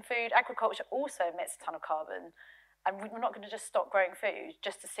 eating food, agriculture also emits a ton of carbon, and we're not going to just stop growing food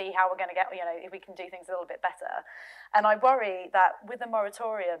just to see how we're going to get, you know, if we can do things a little bit better. And I worry that with the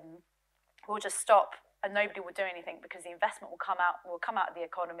moratorium, we'll just stop and nobody will do anything because the investment will come out of the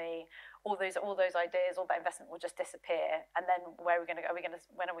economy. All those ideas, all that investment will just disappear. And then where are we going to go?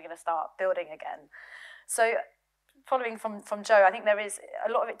 When are we going to start building again? So, following from Joe, I think there is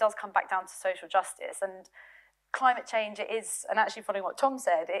a lot of it does come back down to social justice and climate change. It is, and actually following what Tom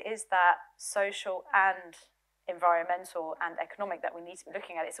said, it is that social and environmental and economic that we need to be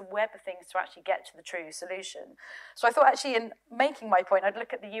looking at. It's a web of things to actually get to the true solution. So I thought actually in making my point, I'd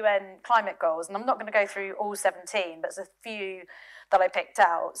look at the UN climate goals, and I'm not going to go through all 17, but there's a few that I picked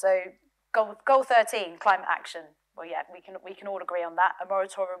out. So goal 13, climate action. Well, yeah, we can all agree on that. A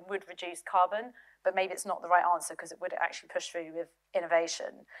moratorium would reduce carbon, but maybe it's not the right answer because it would actually push through with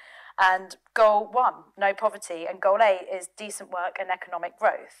innovation. And goal 1, no poverty, and goal 8 is decent work and economic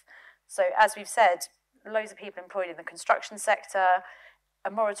growth. So as we've said, loads of people employed in the construction sector. A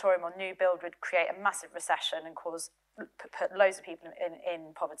moratorium on new build would create a massive recession and put loads of people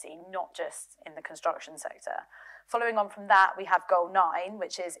in poverty, not just in the construction sector. Following on from that, we have goal 9,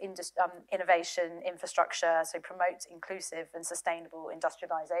 which is innovation, infrastructure, so promote inclusive and sustainable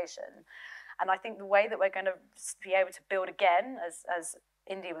industrialization. And I think the way that we're going to be able to build again, as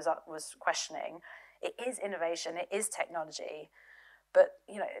Indy was questioning, it is innovation, it is technology. But,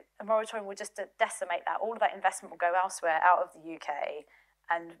 you know, a moratorium will just decimate that. All of that investment will go elsewhere, out of the UK,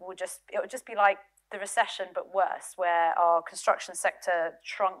 and it will just be like the recession, but worse, where our construction sector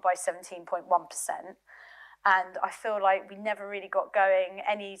shrunk by 17.1%. And I feel like we never really got going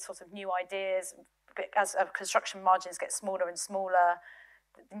any sort of new ideas. As construction margins get smaller and smaller,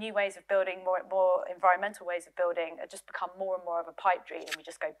 the new ways of building, more environmental ways of building, have just become more and more of a pipe dream, and we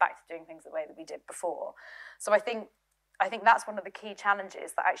just go back to doing things the way that we did before. So I think that's one of the key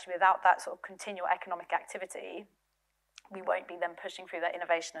challenges, that actually without that sort of continual economic activity, we won't be then pushing through that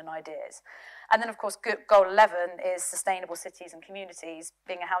innovation and ideas. And then, of course, goal 11 is sustainable cities and communities.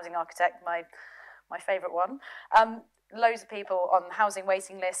 Being a housing architect, my favourite one. Loads of people on housing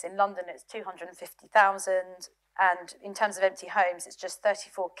waiting lists. In London, it's 250,000. And in terms of empty homes, it's just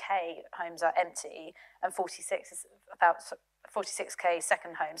 34k homes are empty, and 46k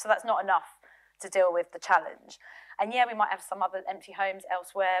second homes. So that's not enough to deal with the challenge. And yeah, we might have some other empty homes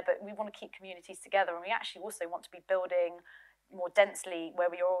elsewhere, but we want to keep communities together, and we actually also want to be building more densely where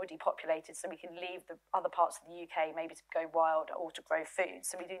we are already populated, so we can leave the other parts of the UK maybe to go wild or to grow food.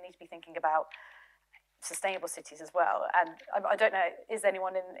 So we do need to be thinking about sustainable cities as well. And I don't know, is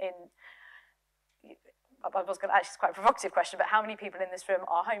anyone I was going to, actually, it's quite a provocative question, but how many people in this room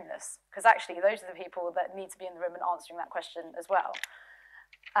are homeless? Because actually, those are the people that need to be in the room and answering that question as well.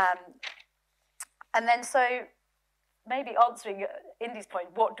 And then so maybe answering Indy's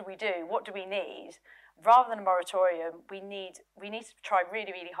point, what do we do? What do we need? Rather than a moratorium, we need to try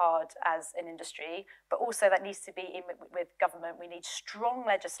really, really hard as an industry, but also that needs to be in with government. We need strong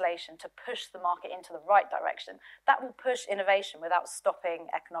legislation to push the market into the right direction. That will push innovation without stopping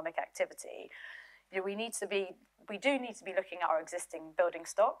economic activity. You know, we do need to be looking at our existing building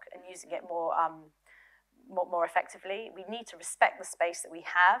stock and using it more effectively. We need to respect the space that we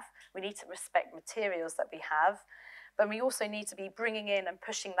have. We need to respect materials that we have. But we also need to be bringing in and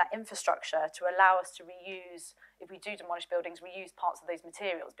pushing that infrastructure to allow us to reuse, if we do demolish buildings, reuse parts of those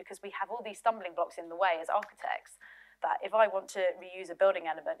materials, because we have all these stumbling blocks in the way as architects that if I want to reuse a building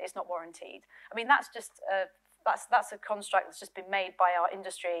element, it's not warranted. I mean, that's just that's a construct that's just been made by our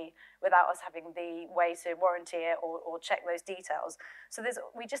industry without us having the way to warranty it or check those details. So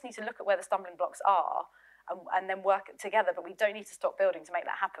we just need to look at where the stumbling blocks are and then work together, but we don't need to stop building to make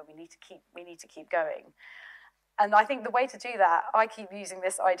that happen. We need to keep going. And I think the way to do that, I keep using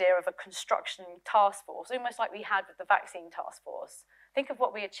this idea of a construction task force, almost like we had with the vaccine task force. Think of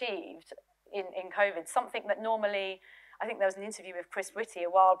what we achieved in COVID, something that normally, I think there was an interview with Chris Whitty a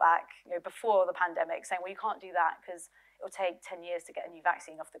while back, before the pandemic, saying, well, you can't do that because it will take 10 years to get a new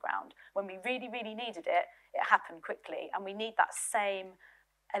vaccine off the ground. When we really, really needed it, it happened quickly. And we need that same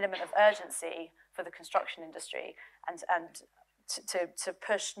element of urgency for the construction industry and to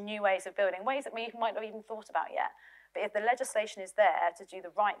push new ways of building, ways that we might not even thought about yet. But if the legislation is there to do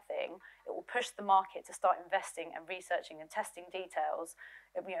the right thing, it will push the market to start investing and researching and testing details,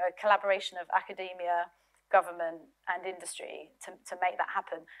 a collaboration of academia, government and industry to make that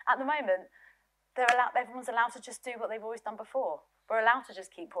happen. At the moment, everyone's allowed to just do what they've always done before. We're allowed to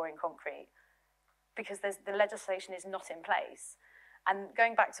just keep pouring concrete. because the legislation is not in place. And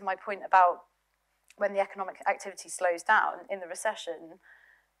going back to my point about when the economic activity slows down in the recession,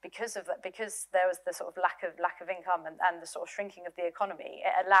 because of that, because there was the sort of lack of income and the sort of shrinking of the economy,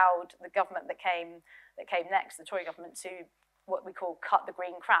 it allowed the government that came next, the Tory government, to what we call cut the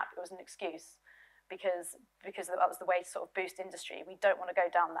green crap. It was an excuse because that was the way to sort of boost industry. We don't want to go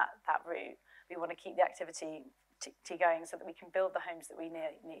down that route. We want to keep the activity going so that we can build the homes that we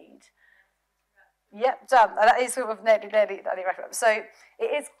need. Yep, done. That is sort of nearly wrapped up. So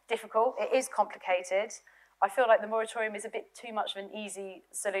it is difficult. It is complicated. I feel like the moratorium is a bit too much of an easy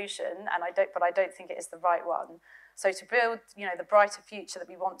solution, but I don't think it is the right one. So to build, the brighter future that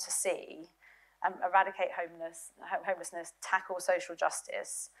we want to see, eradicate homelessness, tackle social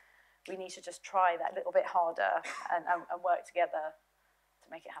justice, we need to just try that a little bit harder and work together to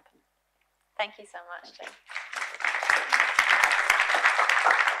make it happen. Thank you so much, Jane.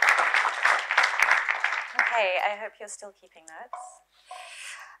 Okay, I hope you're still keeping notes.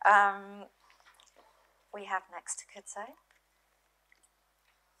 We have next Kutsai.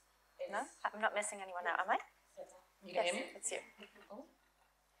 No, I'm not missing anyone out, am I? You can hear me? It's you.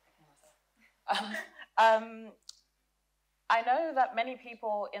 I know that many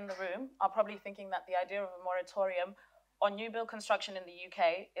people in the room are probably thinking that the idea of a moratorium on new build construction in the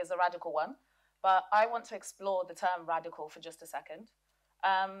UK is a radical one, but I want to explore the term radical for just a second.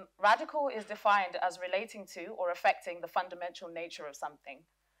 Radical is defined as relating to or affecting the fundamental nature of something.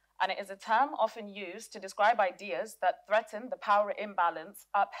 And it is a term often used to describe ideas that threaten the power imbalance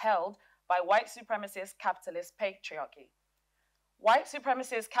upheld by white supremacist capitalist patriarchy. White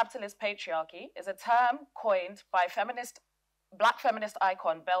supremacist capitalist patriarchy is a term coined by Black feminist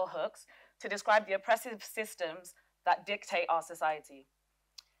icon Bell Hooks to describe the oppressive systems that dictate our society.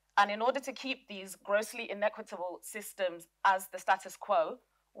 And in order to keep these grossly inequitable systems as the status quo,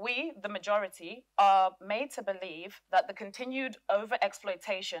 we, the majority, are made to believe that the continued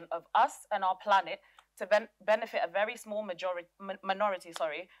over-exploitation of us and our planet to benefit a very small minority,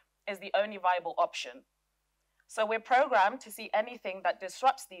 is the only viable option. So we're programmed to see anything that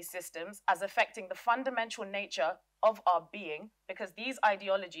disrupts these systems as affecting the fundamental nature of our being, because these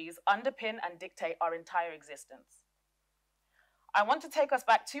ideologies underpin and dictate our entire existence. I want to take us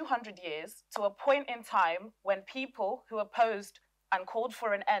back 200 years to a point in time when people who opposed and called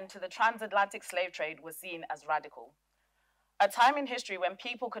for an end to the transatlantic slave trade was seen as radical. A time in history when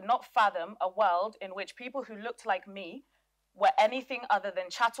people could not fathom a world in which people who looked like me were anything other than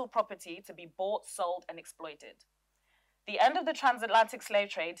chattel property to be bought, sold, and exploited. The end of the transatlantic slave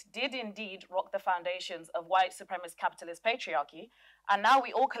trade did indeed rock the foundations of white supremacist capitalist patriarchy, and now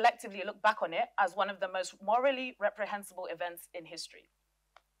we all collectively look back on it as one of the most morally reprehensible events in history.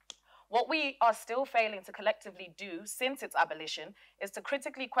 What we are still failing to collectively do since its abolition is to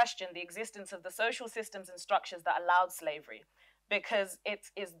critically question the existence of the social systems and structures that allowed slavery, because it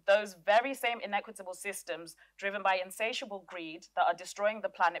is those very same inequitable systems driven by insatiable greed that are destroying the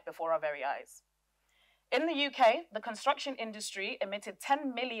planet before our very eyes. In the UK, the construction industry emitted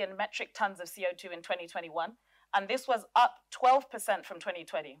 10 million metric tons of CO2 in 2021, and this was up 12% from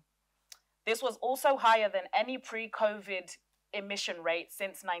 2020. This was also higher than any pre-COVID emission rate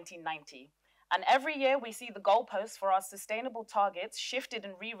since 1990. And every year we see the goalposts for our sustainable targets shifted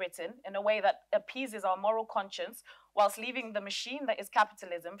and rewritten in a way that appeases our moral conscience, whilst leaving the machine that is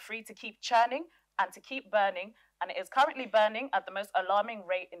capitalism free to keep churning and to keep burning, and it is currently burning at the most alarming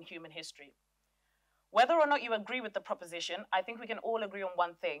rate in human history. Whether or not you agree with the proposition, I think we can all agree on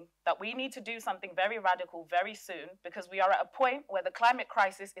one thing, that we need to do something very radical very soon, because we are at a point where the climate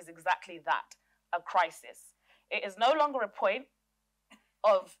crisis is exactly that, a crisis. It is no longer a point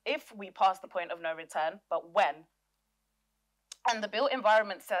of if we pass the point of no return, but when. And the built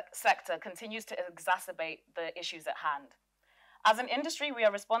environment sector continues to exacerbate the issues at hand. As an industry, we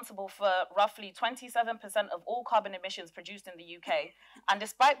are responsible for roughly 27% of all carbon emissions produced in the UK. And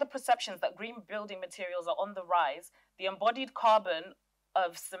despite the perceptions that green building materials are on the rise, the embodied carbon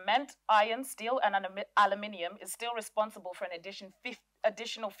of cement, iron, steel, and aluminium is still responsible for an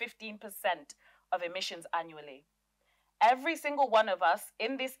additional 15% of emissions annually. Every single one of us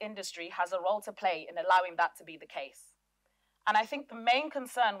in this industry has a role to play in allowing that to be the case. And I think the main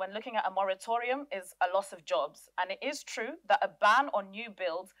concern when looking at a moratorium is a loss of jobs. And it is true that a ban on new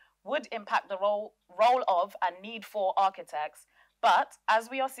builds would impact the role of and need for architects. But as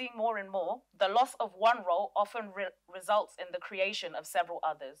we are seeing more and more, the loss of one role often results in the creation of several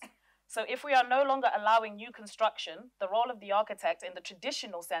others. So if we are no longer allowing new construction, the role of the architect in the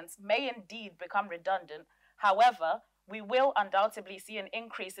traditional sense may indeed become redundant. However, we will undoubtedly see an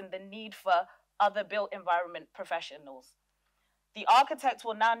increase in the need for other built environment professionals. The architect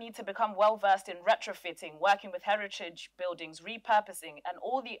will now need to become well-versed in retrofitting, working with heritage buildings, repurposing, and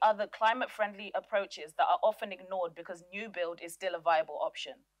all the other climate-friendly approaches that are often ignored because new build is still a viable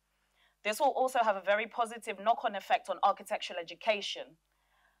option. This will also have a very positive knock-on effect on architectural education.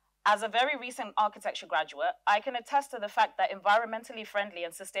 As a very recent architecture graduate, I can attest to the fact that environmentally friendly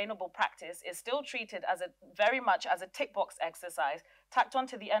and sustainable practice is still treated as very much as a tick box exercise tacked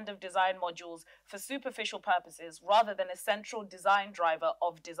onto the end of design modules for superficial purposes rather than a central design driver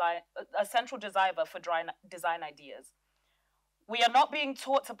for design ideas. We are not being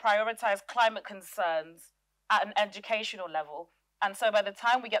taught to prioritize climate concerns at an educational level, and so by the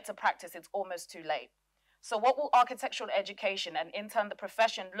time we get to practice, it's almost too late. So what will architectural education and in turn the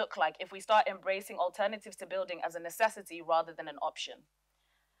profession look like if we start embracing alternatives to building as a necessity rather than an option?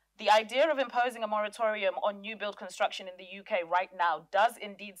 The idea of imposing a moratorium on new build construction in the UK right now does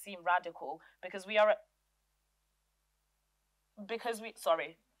indeed seem radical because we are at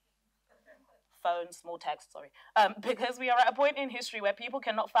a point in history where people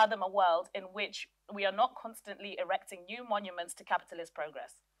cannot fathom a world in which we are not constantly erecting new monuments to capitalist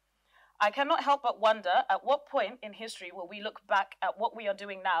progress. I cannot help but wonder at what point in history will we look back at what we are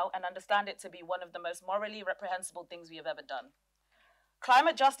doing now and understand it to be one of the most morally reprehensible things we have ever done.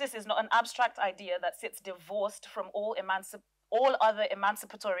 Climate justice is not an abstract idea that sits divorced from all other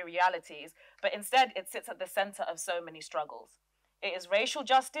emancipatory realities, but instead it sits at the center of so many struggles. It is racial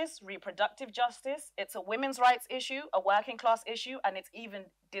justice, reproductive justice, it's a women's rights issue, a working class issue, and it's even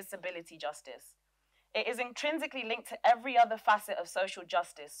disability justice. It is intrinsically linked to every other facet of social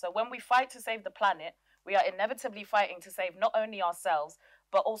justice. So when we fight to save the planet, we are inevitably fighting to save not only ourselves,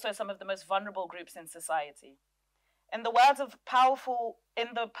 but also some of the most vulnerable groups in society. In the powerful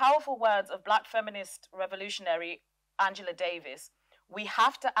words of Black feminist revolutionary Angela Davis, we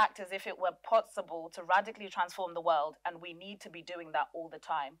have to act as if it were possible to radically transform the world, and we need to be doing that all the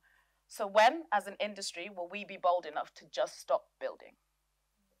time. So when, as an industry, will we be bold enough to just stop building?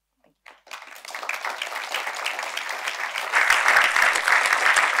 Thank you.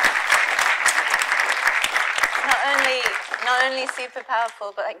 Not only super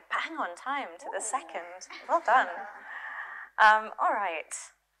powerful, but like bang on time to the second. Well done. All right.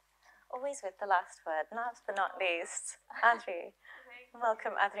 Always with the last word, last but not least, Adri.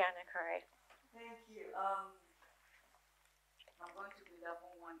 Welcome, Adriana Correa. Thank you. I'm going to build up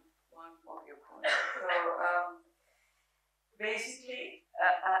on one of your points. So basically,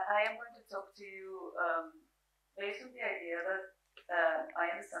 I am going to talk to you based on the idea that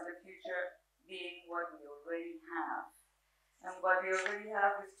I understand the future being what we already have. And what we already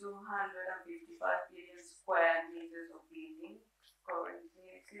have is 255 billion square meters of building currently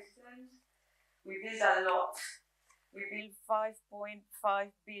in existence. We build a lot. We build 5.5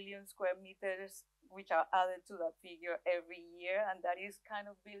 billion square meters, which are added to that figure every year, and that is kind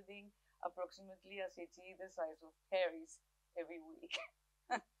of building approximately a city the size of Paris every week.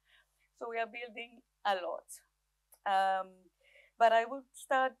 So we are building a lot. But I will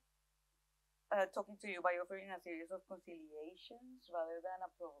start talking to you by offering a series of conciliations rather than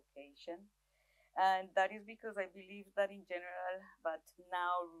a provocation. And that is because I believe that in general, but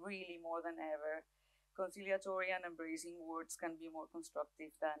now really more than ever, conciliatory and embracing words can be more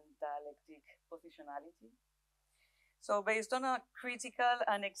constructive than dialectic positionality. So based on a critical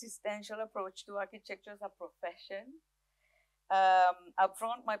and existential approach to architecture as a profession,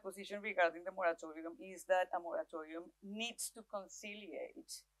 upfront my position regarding the moratorium is that a moratorium needs to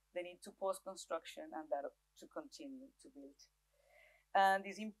conciliate the need to pause construction and that to continue to build. And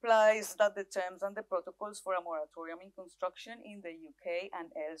this implies that the terms and the protocols for a moratorium in construction in the UK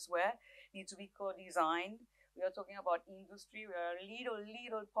and elsewhere need to be co-designed. We are talking about industry. We are a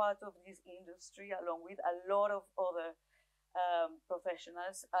little part of this industry along with a lot of other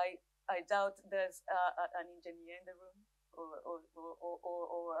professionals. I doubt there's an engineer in the room or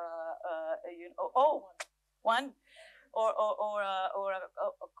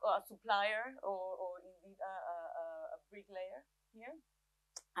a supplier or indeed a bricklayer here.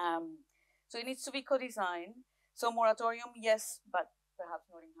 So it needs to be co-designed. So moratorium, yes, but perhaps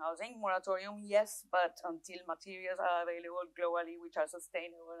not in housing. Moratorium, yes, but until materials are available globally which are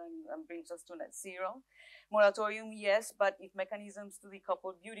sustainable and brings us to net zero. Moratorium, yes, but if mechanisms to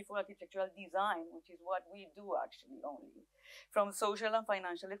decouple beautiful architectural design, which is what we do actually only, from social and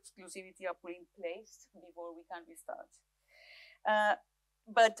financial exclusivity are put in place before we can restart.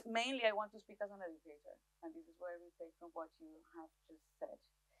 But mainly I want to speak as an educator, and this is where we take from what you have just said.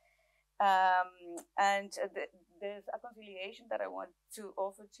 There's a conciliation that I want to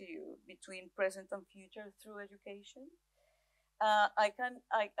offer to you between present and future through education. I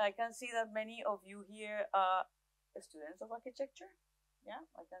can see that many of you here are students of architecture. Yeah,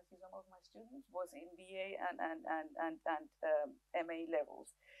 I can see some of my students, both in BA and MA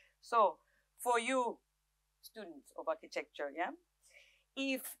levels. So for you, students of architecture, yeah,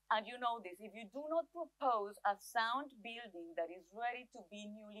 if, and you know this, if you do not propose a sound building that is ready to be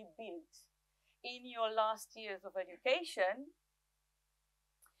newly built in your last years of education,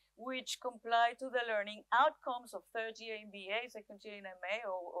 which comply to the learning outcomes of third year in BA, second year in MA,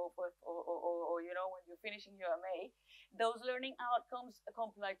 or you know, when you're finishing your MA, those learning outcomes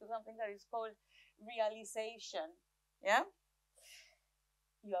comply to something that is called realization. Yeah,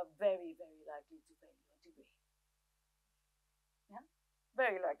 you are very, very likely to fail your degree. Yeah,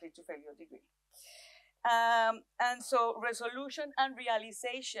 very likely to fail your degree. And so resolution and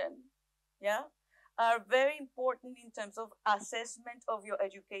realization, yeah, are very important in terms of assessment of your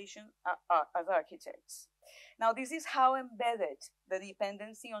education as architects. Now, this is how embedded the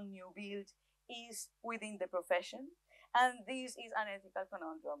dependency on new build is within the profession. And this is an ethical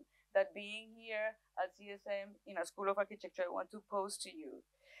conundrum that, being here at CSM in a School of Architecture, I want to pose to you.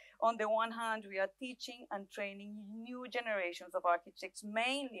 On the one hand, we are teaching and training new generations of architects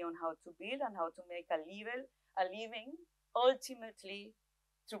mainly on how to build and how to make a living, ultimately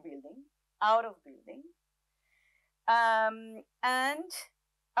through building, out of building. And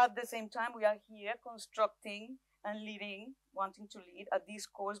at the same time, we are here constructing and leading, wanting to lead a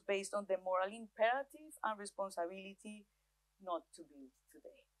discourse based on the moral imperative and responsibility not to build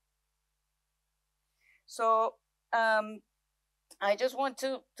today. So I just want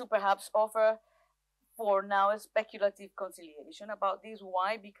to perhaps offer for now a speculative conciliation about this.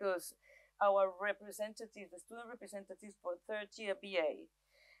 Why? Because our representatives, the student representatives for third year BA,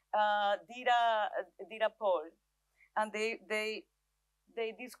 did a poll, and they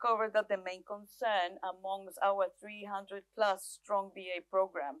discovered that the main concern amongst our 300 plus strong BA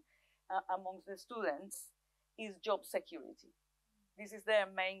program amongst the students is job security. This is their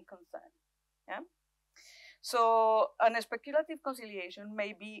main concern. Yeah. So an speculative conciliation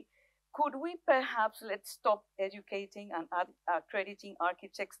may be, could we perhaps let's stop educating and accrediting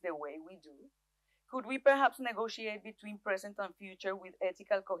architects the way we do? Could we perhaps negotiate between present and future with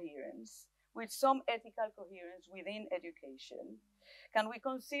ethical coherence, with some ethical coherence within education? Can we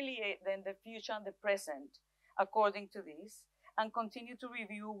conciliate then the future and the present according to this, and continue to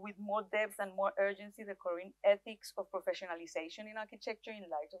review with more depth and more urgency the current ethics of professionalization in architecture in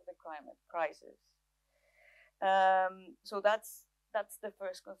light of the climate crisis? So that's the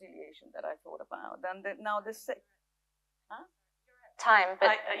first conciliation that I thought about. And now the second. Huh? Time,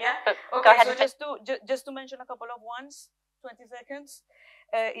 but yeah. But okay, go ahead. So just to mention a couple of ones, 20 seconds.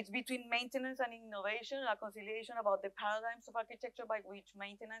 It's between maintenance and innovation, a conciliation about the paradigms of architecture by which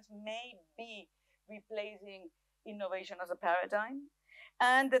maintenance may be replacing innovation as a paradigm.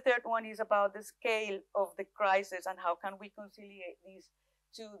 And the third one is about the scale of the crisis and how can we conciliate this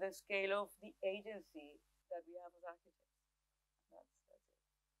to the scale of the agency that we have as architects. That's it.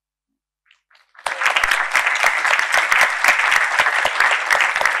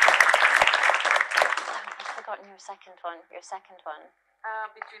 I've forgotten your second one.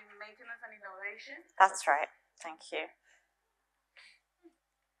 Between maintenance and innovation. That's right. Thank you.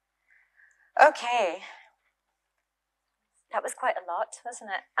 Okay. That was quite a lot,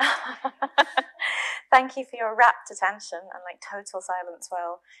 wasn't it? Thank you for your rapt attention and like total silence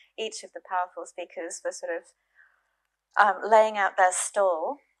while each of the powerful speakers were sort of laying out their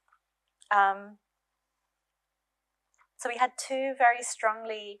stall. So we had two very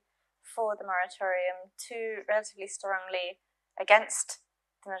strongly for the moratorium, two relatively strongly against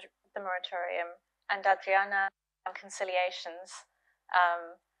the moratorium, and Adriana on conciliations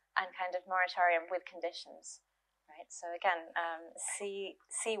and kind of moratorium with conditions. Right. So again, see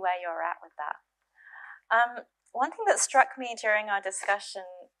where you're at with that. One thing that struck me during our discussion,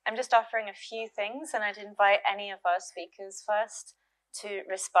 I'm just offering a few things, and I'd invite any of our speakers first to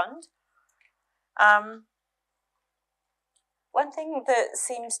respond. One thing that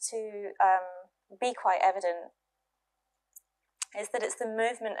seems to be quite evident is that it's the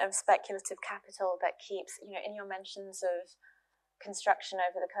movement of speculative capital that keeps, you know, in your mentions of construction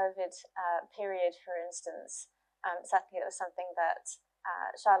over the COVID period, for instance, certainly it was something that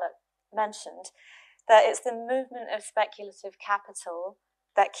Charlotte mentioned, that it's the movement of speculative capital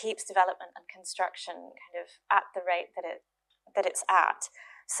that keeps development and construction kind of at the rate that it's at.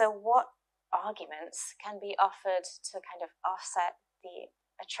 So what arguments can be offered to kind of offset the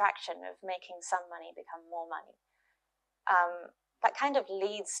attraction of making some money become more money? That kind of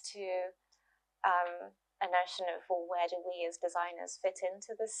leads to a notion of, well, where do we as designers fit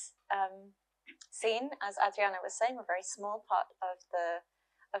into this scene? As Adriana was saying, we're a very small part of the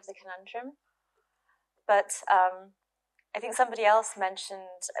conundrum. But I think somebody else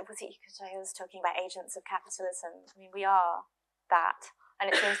mentioned, was it Yukatai, who was talking about agents of capitalism? I mean, we are that,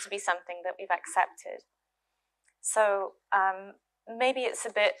 and it seems to be something that we've accepted. So maybe it's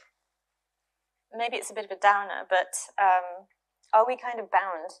a bit of a downer, but are we kind of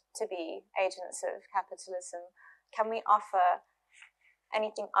bound to be agents of capitalism? Can we offer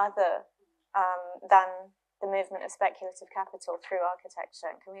anything other than the movement of speculative capital through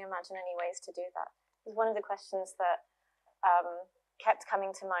architecture? And can we imagine any ways to do that? It was one of the questions that kept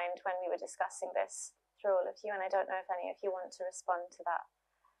coming to mind when we were discussing this through all of you, and I don't know if any of you want to respond to that.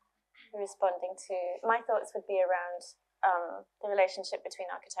 Responding to, my thoughts would be around the relationship between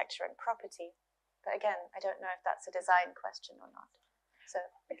architecture and property, but again, I don't know if that's a design question or not. So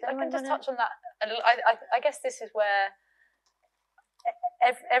I can just touch on that a little. I guess this is where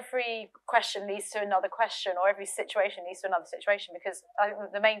every question leads to another question, or every situation leads to another situation, because I think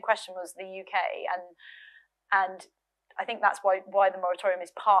the main question was the UK, and I think that's why the moratorium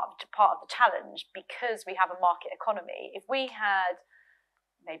is part of the challenge, because we have a market economy. If we had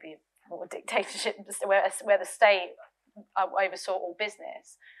maybe more dictatorship where the state oversaw all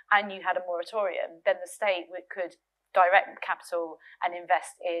business, and you had a moratorium, then the state could direct capital and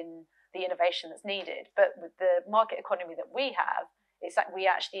invest in the innovation that's needed. But with the market economy that we have, it's like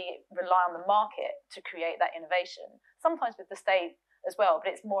we actually rely on the market to create that innovation, sometimes with the state as well, but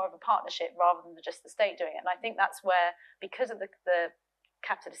it's more of a partnership rather than just the state doing it. And I think that's where, because of the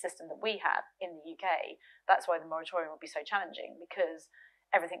capitalist system that we have in the UK, that's why the moratorium would be so challenging, because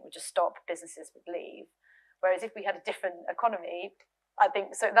everything would just stop, businesses would leave. Whereas if we had a different economy, I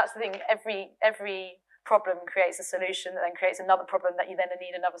think, so that's the thing, every problem creates a solution that then creates another problem that you then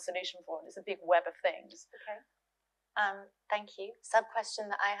need another solution for, and it's a big web of things. Okay. Thank you. Sub-question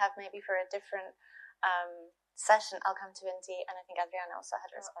that I have maybe for a different session, I'll come to Indy, and I think Adriana also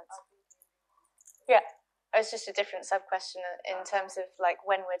had a response. Yeah, it's just a different sub-question in terms of, like,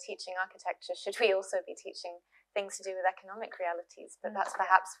 when we're teaching architecture, should we also be teaching things to do with economic realities? But that's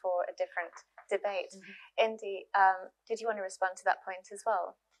perhaps for a different debate. Indy, did you want to respond to that point as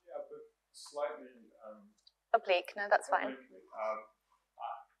well? Yeah, but slightly oblique. No, that's fine. Obliquely.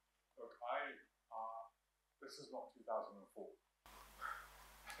 Look, this is not 2004.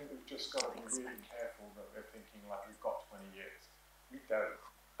 I think we've just got to be really careful that we're thinking like we've got 20 years. We don't.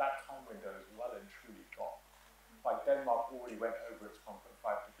 That time window is well and truly gone. Like, Denmark already went over its 1.5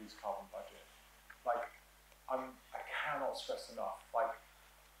 degrees carbon budget. Like, I cannot stress enough, like,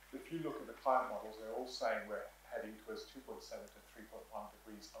 if you look at the climate models, they're all saying we're heading towards 2.7 to 3.1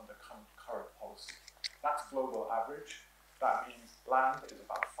 degrees under current policy. That's global average. That means land is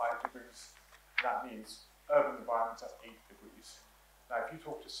about 5 degrees. That means urban environments at 8 degrees. Now, if you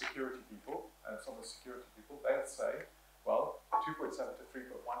talk to security people, and some of the security people, they'll say, well, 2.7 to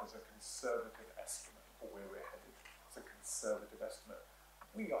 3.1 is a conservative estimate for where we're headed. It's a conservative estimate.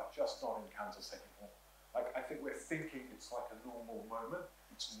 We are just not in Kansas anymore. Like, I think we're thinking it's like a normal moment.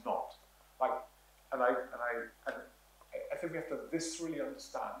 It's not. Like, and I think we have to viscerally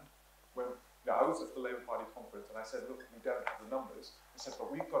understand when, I was at the Labour Party conference and I said, look, we don't have the numbers. I said,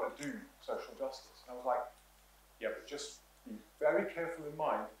 but we've got to do social justice. And I was like, yeah, but just be very careful in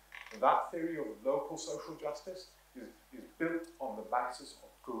mind that theory of local social justice is built on the basis of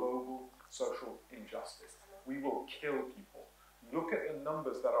global social injustice. We will kill people. Look at the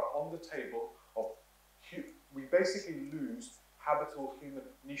numbers that are on the table of, we basically lose habitable human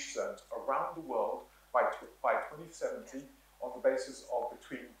niche zones around the world by 2070 on the basis of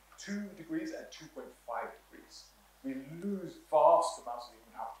between 2 degrees and 2.5 degrees. We lose vast amounts of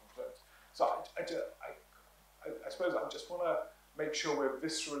human habitable zones. So I suppose I just want to make sure we're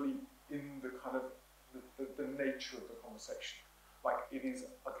viscerally in the kind of the nature of the conversation. Like, it is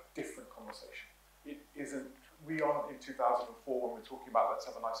a different conversation. It isn't, we aren't in 2004 when we're talking about let's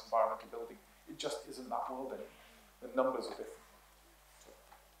have a nice environmental building. It just isn't that world anymore. The numbers are different.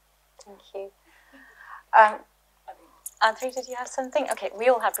 Thank you. Andrew, did you have something? Okay, we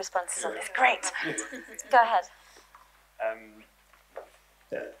all have responses on this. Great. Go ahead.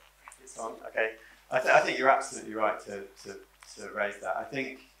 Yeah, it's on. Okay. I think you're absolutely right to raise that. I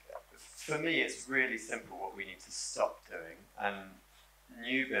think, for me, it's really simple what we need to stop doing, and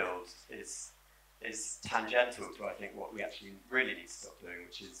new build is tangential to, I think, what we actually really need to stop doing,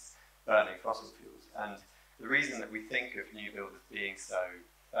 which is burning fossil fuels. And the reason that we think of new build as being so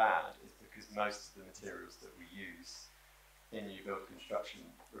bad is because most of the materials that we use in new build construction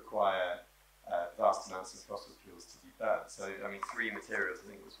require vast amounts of fossil fuels to be burnt. So, I mean, 3 materials, I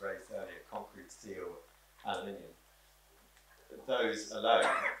think was raised earlier: concrete, steel, aluminium. Those alone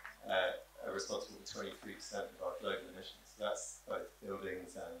are responsible for 23% of our global emissions. So that's both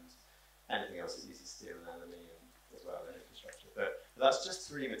buildings and anything else that uses steel and aluminium as well in infrastructure. But that's just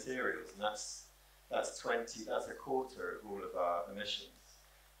 3 materials, and that's a quarter of all of our emissions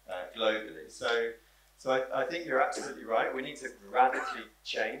globally. So I think you're absolutely right. We need to radically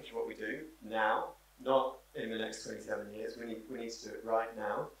change what we do now, not in the next 27 years. We need to do it right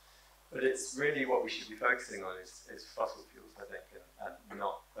now. But it's really what we should be focusing on is fossil fuels, I think, and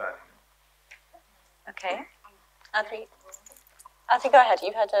not burning them. Okay. Audrey, go ahead.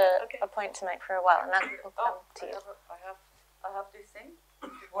 You've had a point to make for a while, and then we'll come to you. I have this thing. Is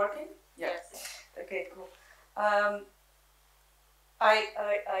it working? Yes. Okay, cool. I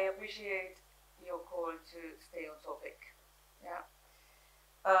appreciate your call to stay on topic. Yeah.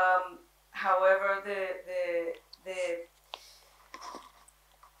 However, the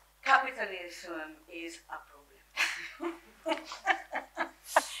capitalism is a problem.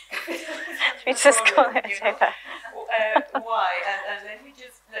 We just call it paper. Why? And let me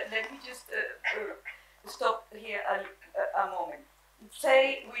just stop here a moment.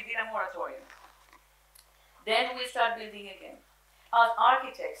 Say we did a moratorium. Then we start building again. As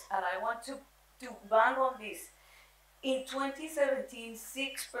architects, and I want to bang on this, in 2017,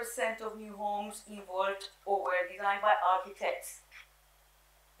 6% of new homes involved or were designed by architects.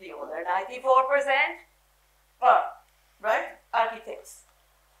 The other 94%, right? Architects.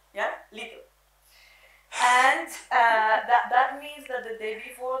 Yeah, little. And that means that the day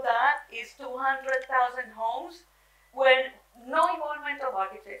before that is 200,000 homes where no involvement of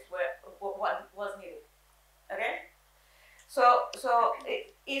architects was needed. Okay? So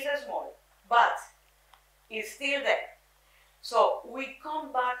it is small, but it's still there. So we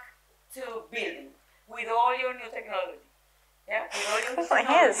come back to building with all your new technology. Yeah, with all your new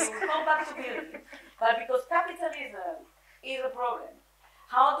technology, we come back to building. But because capitalism is a problem,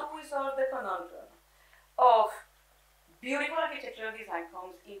 how do we solve the conundrum of beautiful architectural design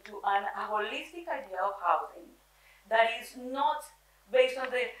comes into a holistic idea of housing that is not based on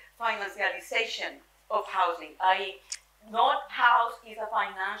the financialization of housing, i.e., not house is a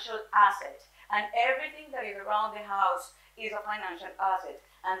financial asset, and everything that is around the house is a financial asset.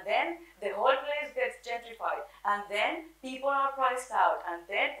 And then the whole place gets gentrified, and then people are priced out, and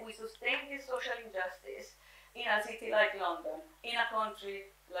then we sustain this social injustice in a city like London, in a country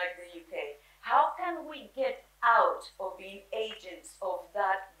like the UK. How can we get out of being agents of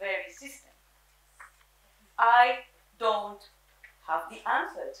that very system? I don't have the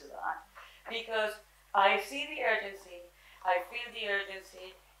answer to that, because I see the urgency, I feel the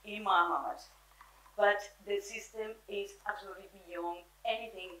urgency in my heart, but the system is absolutely beyond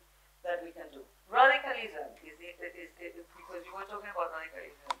anything that we can do. Radicalism is because you were talking about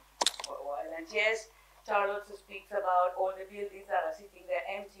radicalism for a while, and yes, Charlotte speaks about all the buildings that are sitting there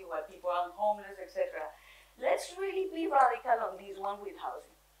empty while people are homeless, etc. Let's really be radical on this one with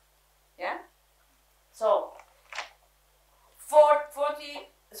housing. Yeah? So, 40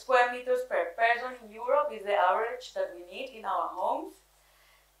 square meters per person in Europe is the average that we need in our homes.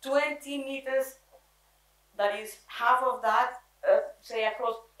 20 meters, that is half of that, say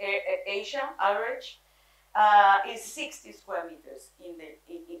across Asia, average, is 60 square meters in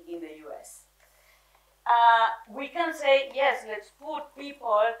the US. We can say, yes, let's put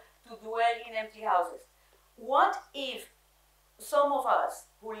people to dwell in empty houses. What if some of us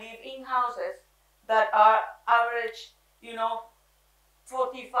who live in houses that are average,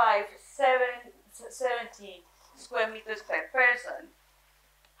 45, 70 square meters per person,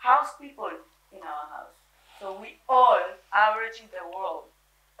 house people in our house? So we all, average in the world,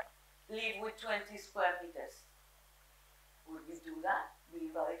 live with 20 square meters. Would we do that?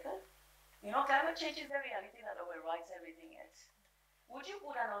 Be radical? Climate change is the reality that overrides everything else. Would you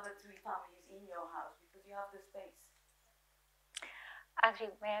put another 3 families in your house because you have the space?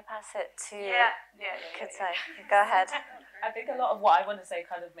 Actually, may I pass it to Yeah. Go ahead. I think a lot of what I want to say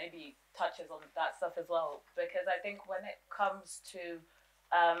kind of maybe touches on that stuff as well, because I think when it comes to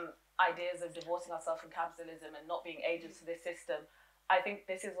ideas of divorcing ourselves from capitalism and not being agents to this system, I think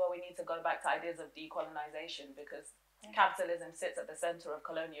this is where we need to go back to ideas of decolonization, because capitalism sits at the center of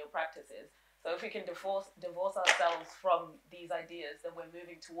colonial practices. So if we can divorce ourselves from these ideas, then we're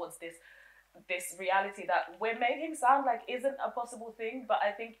moving towards this reality that we're making sound like isn't a possible thing. But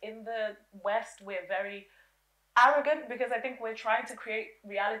I think in the West, we're very arrogant, because I think we're trying to create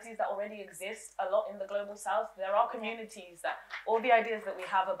realities that already exist a lot in the global South. There are communities that all the ideas that we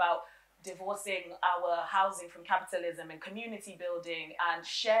have about divorcing our housing from capitalism and community building and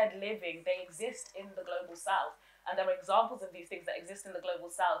shared living, they exist in the global South. And there are examples of these things that exist in the global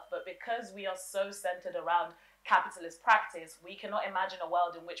South, but because we are so centered around capitalist practice, we cannot imagine a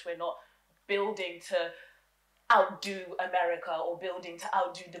world in which we're not building to outdo America or building to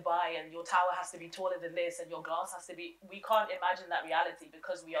outdo Dubai, and your tower has to be taller than this and your glass has to be, we can't imagine that reality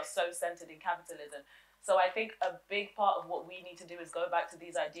because we are so centered in capitalism. So I think a big part of what we need to do is go back to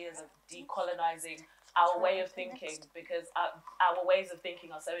these ideas of decolonizing our way of thinking, because our ways of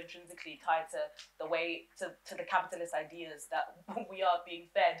thinking are so intrinsically tied to the way, to the capitalist ideas that we are being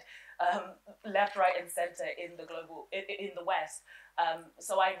fed left, right, and center in the West.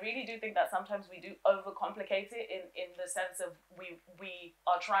 So I really do think that sometimes we do overcomplicate it in the sense of we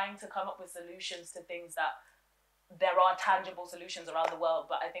are trying to come up with solutions to things that there are tangible solutions around the world,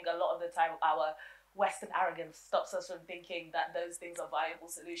 but I think a lot of the time our Western arrogance stops us from thinking that those things are viable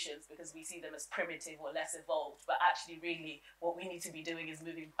solutions because we see them as primitive or less evolved. But actually, really, what we need to be doing is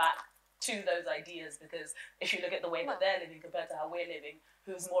moving back to those ideas, because if you look at the way that they're living compared to how we're living,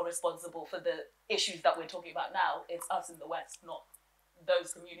 who's more responsible for the issues that we're talking about now? It's us in the West, not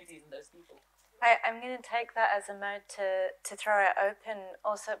those communities and those people. I'm going to take that as a mode to throw it open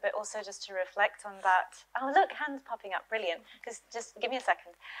also, but also just to reflect on that. Oh, look, hands popping up, brilliant. Just give me a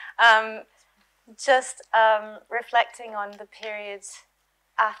second. Reflecting on the periods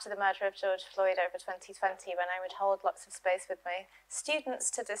after the murder of George Floyd over 2020, when I would hold lots of space with my students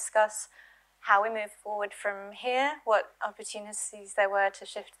to discuss how we move forward from here, what opportunities there were to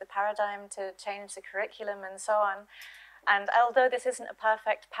shift the paradigm, to change the curriculum, and so on. And although this isn't a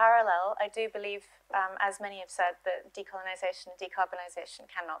perfect parallel, I do believe, as many have said, that decolonization and decarbonization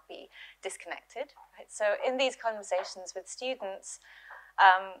cannot be disconnected. Right? So in these conversations with students,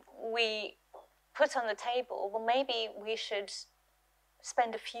 we put on the table, well, maybe we should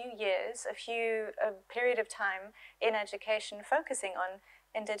spend a period of time in education focusing on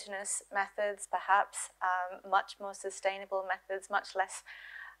indigenous methods, perhaps much more sustainable methods, much less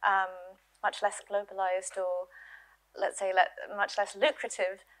globalized, or let's say much less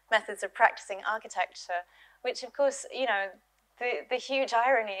lucrative methods of practicing architecture, which of course, you know, the huge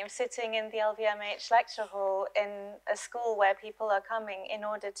irony of sitting in the LVMH lecture hall in a school where people are coming in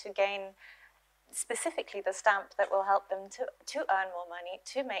order to gain specifically the stamp that will help them to earn more money,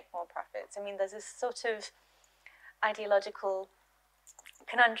 to make more profits. I mean, there's this sort of ideological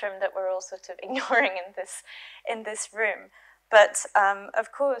conundrum that we're all sort of ignoring in this room. But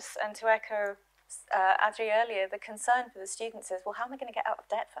of course, and to echo Adri earlier, the concern for the students is, well, how am I going to get out of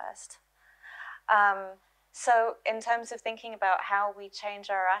debt first? So in terms of thinking about how we change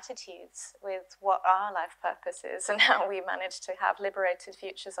our attitudes with what our life purpose is and how we manage to have liberated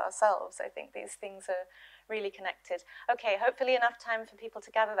futures ourselves, I think these things are really connected. Okay, hopefully enough time for people to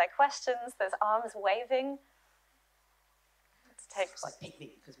gather their questions. There's arms waving. Let's take it's like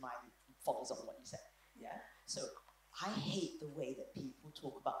picnic, because mine follows on what you said. Yeah. So I hate the way that people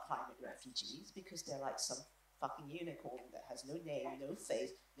talk about climate refugees, because they're like some fucking unicorn that has no name, no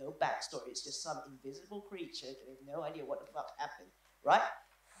face, no backstory. It's just some invisible creature that they have no idea what the fuck happened, right?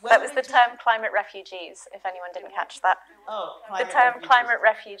 That was the term climate refugees, if anyone didn't catch that. Oh, the term climate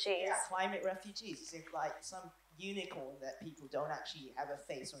refugees. Yeah, climate refugees. It's like some unicorn that people don't actually have a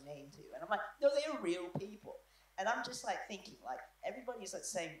face or name to. And I'm like, no, they're real people. And I'm just like thinking, like, everybody's like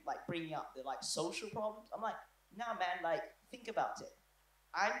saying, like, bringing up the like social problems. I'm like, nah, man, like, think about it.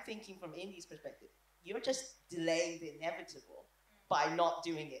 I'm thinking from Indy's perspective. You're just delaying the inevitable by not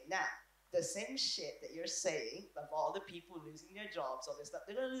doing it now. The same shit that you're saying of all the people losing their jobs, all this stuff,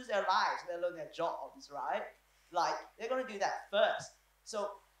 they're gonna lose their lives, let alone their jobs, right? Like, they're gonna do that first.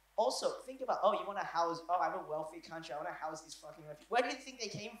 So also think about, oh, you wanna house, oh, I'm a wealthy country, I wanna house these fucking refugees. Where do you think they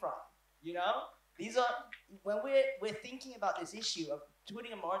came from? You know? These are, when we're thinking about this issue of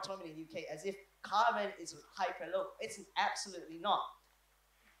putting a moratorium in the UK as if carbon is hyper low, it's absolutely not.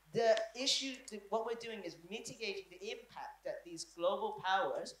 The issue, what we're doing is mitigating the impact that these global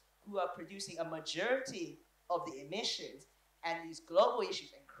powers, who are producing a majority of the emissions and these global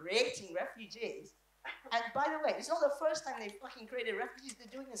issues and creating refugees. And by the way, it's not the first time they fucking created refugees. They're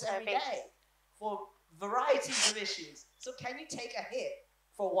doing this every day for varieties of issues. So can you take a hit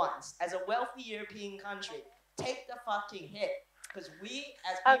for once as a wealthy European country? Take the fucking hit. Because we,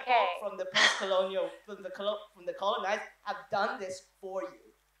 as people from the post-colonial, from the colonized, have done this for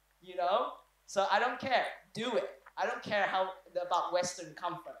you. You know? So I don't care. Do it. I don't care about Western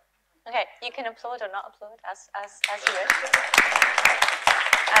comfort. Okay, you can applaud or not applaud as you wish.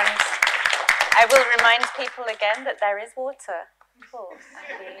 And I will remind people again that there is water on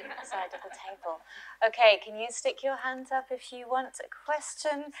the side of the table. Okay, can you stick your hand up if you want a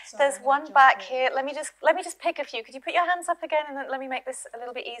question? There's one back here. Let me just pick a few. Could you put your hands up again, and then let me make this a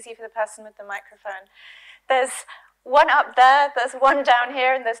little bit easier for the person with the microphone. There's one up there, there's one down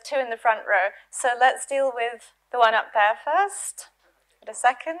here, and there's two in the front row. So let's deal with the one up there first. Wait a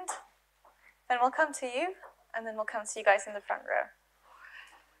second. Then we'll come to you. and then we'll come to you guys in the front row.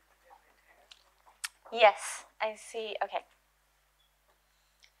 Yes, I see. Okay.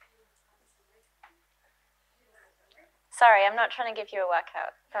 Sorry, I'm not trying to give you a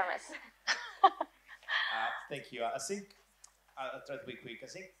workout, promise. Thank you. I think, I'll try to be quick. I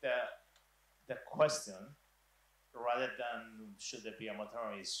think the question, rather than should there be a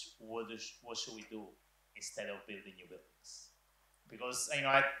moratorium, is what should we do instead of building new buildings? Because,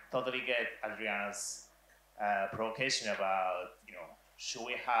 I totally get Adriana's provocation about, should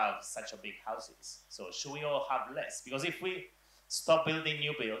we have such a big houses? So should we all have less? Because if we stop building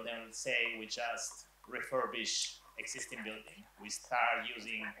new build and say we just refurbish existing building, we start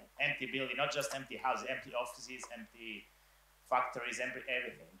using empty building, not just empty houses, empty offices, empty factories, empty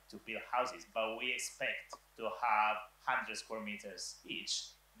everything to build houses, but we expect to have 100 square meters each,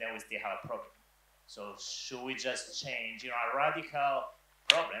 then we still have a problem. So should we just change, radical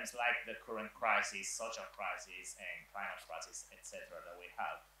problems like the current crisis, social crisis, and climate crisis, etc. that we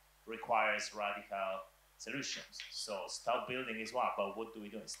have requires radical solutions. So stop building is one, but what do we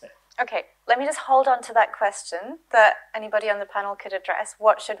do instead? Okay, let me just hold on to that question that anybody on the panel could address.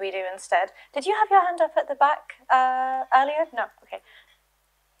 What should we do instead? Did you have your hand up at the back earlier? No, okay.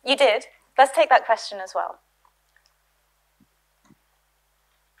 You did. Let's take that question as well.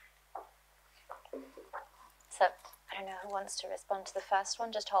 So, I don't know who wants to respond to the first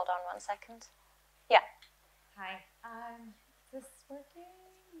one. Just hold on 1 second. Yeah. Hi. Is this working?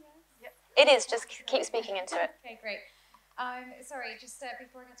 Yes? Yep. It is. Just keep speaking into it. Okay, great. Sorry, just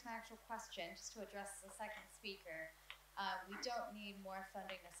before I get to my actual question, just to address the second speaker, we don't need more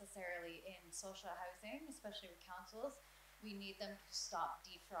funding necessarily in social housing, especially with councils. We need them to stop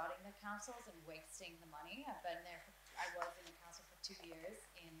defrauding the councils and wasting the money. I was in the council for 2 years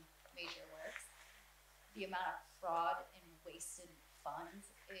in major works. The amount of fraud and wasted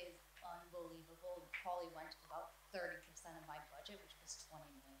funds is unbelievable. It probably went to about 30% of my budget, which was 20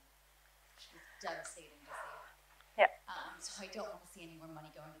 million, which was devastating to see. Yeah. So I don't want to see any more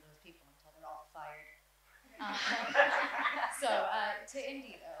money going to those people until they're all fired. To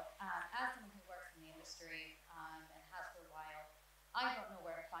Indy though, as someone who works in the industry and has for a while, I don't know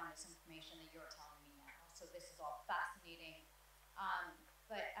where to find this information that you're telling me now. So this is all fascinating.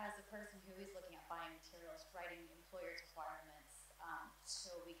 But as a person who is looking at buying materials, writing employers' requirements,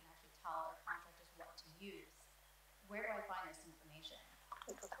 so we can actually tell our contractors what to use, where do I find this information?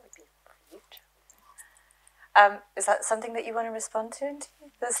 That would be great. Is that something that you want to respond to?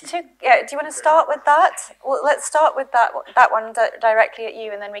 There's two. Yeah. Do you want to start with that? Well, let's start with that one directly at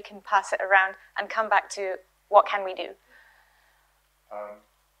you, and then we can pass it around and come back to what can we do.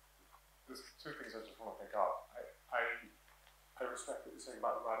 There's two things I just want to pick up. I respect what you're saying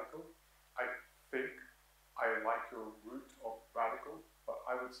about radical. I think I like your route of radical, but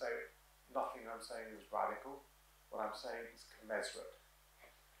I would say nothing I'm saying is radical. What I'm saying is commensurate.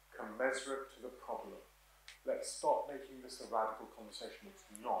 Commensurate to the problem. Let's stop making this a radical conversation. It's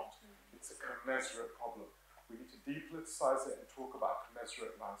not. It's a commensurate problem. We need to depoliticize it and talk about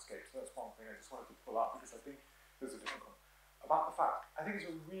commensurate landscapes. So that's one thing I just wanted to pull up because I think there's a different one. About the fact, I think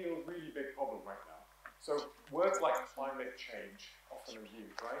it's a really big problem right now. So words like climate change often are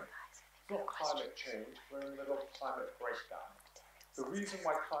used, right? It's not climate change, we're in the middle of climate breakdown. The reason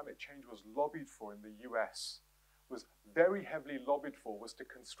why climate change was lobbied for in the US, was very heavily lobbied for, was to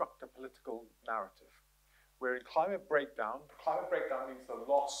construct a political narrative. We're in climate breakdown means the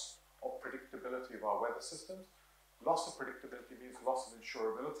loss of predictability of our weather systems. Loss of predictability means loss of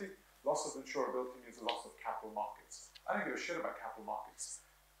insurability. Loss of insurability means loss of capital markets. I don't give a shit about capital markets.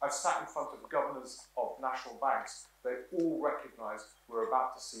 I've sat in front of governors of national banks. They all recognize we're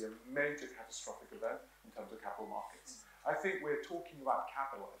about to see a major catastrophic event in terms of capital markets. I think we're talking about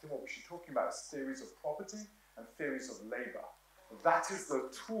capital. I think what we should be talking about is theories of property and theories of labor. That is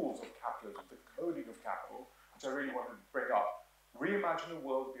the tools of capitalism, the coding of capital, which I really wanted to bring up. Reimagine a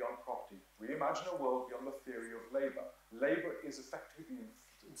world beyond property. Reimagine a world beyond the theory of labor. Labor is effectively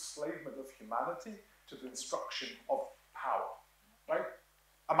the enslavement of humanity to the instruction of power, right?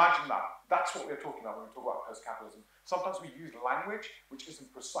 Imagine that. That's what we're talking about when we talk about post-capitalism. Sometimes we use language which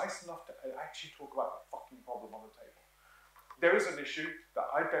isn't precise enough to actually talk about the fucking problem on the table. There is an issue that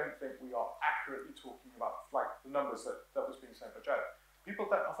I don't think we are accurately talking about, like the numbers that was being said by Joe. People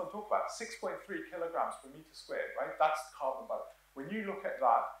don't often talk about 6.3 kilograms per meter squared, right? That's carbon budget. When you look at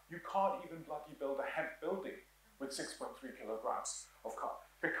that, you can't even bloody build a hemp building with 6.3 kilograms of carbon,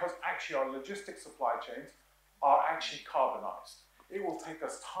 because actually our logistics supply chains are actually carbonized. It will take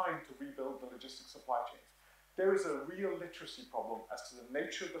us time to rebuild the logistics supply chains. There is a real literacy problem as to the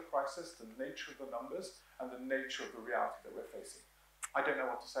nature of the crisis, the nature of the numbers, and the nature of the reality that we're facing. I don't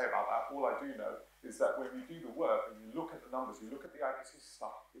know what to say about that. All I do know is that when you do the work and you look at the numbers, you look at the IPCC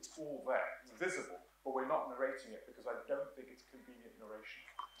stuff, it's all there, it's visible, but we're not narrating it because I don't think it's convenient narration.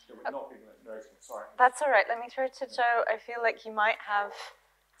 So we're not being narrating it, sorry. That's all right, let me throw it to Joe. I feel like you might have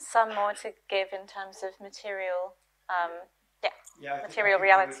some more to give in terms of material, material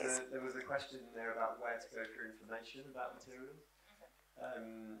realities. There was a question there about where to go for information about materials.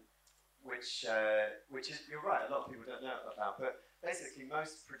 Which is, you're right, a lot of people don't know about, but basically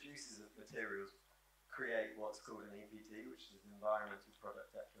most producers of materials create what's called an EPD, which is an Environmental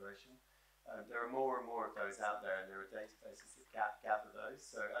Product Declaration. There are more and more of those out there, and there are databases that gather those.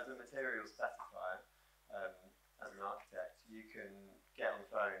 So as a material specifier, as an architect, you can get on the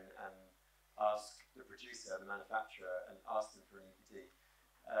phone and ask the producer, the manufacturer, and ask them for an EPD.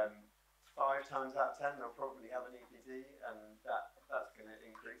 5 times out of 10, they'll probably have an EPD, and that's going to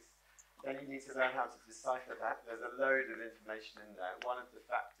increase. Then you need to learn how to decipher that. There's a load of information in there. One of the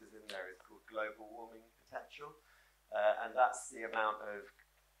factors in there is called global warming potential, and that's the amount of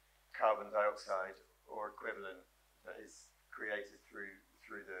carbon dioxide or equivalent that is created through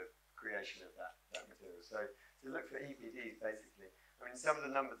the creation of that material. So to look for EPDs, basically, I mean, some of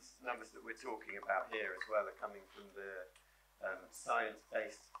the numbers that we're talking about here as well are coming from the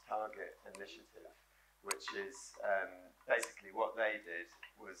Science-Based Target Initiative, which is basically what they did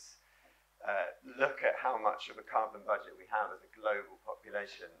was look at how much of a carbon budget we have as a global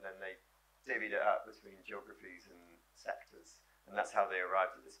population, and then they divvied it up between geographies and sectors, and that's how they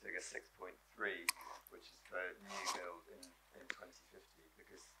arrived at this figure 6.3, which is for new build in 2050,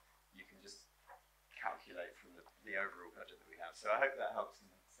 because you can just calculate from the overall budget that we have. So I hope that helps in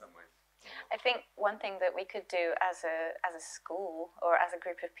some ways. I think one thing that we could do as a school or as a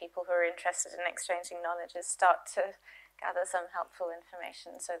group of people who are interested in exchanging knowledge is start to gather some helpful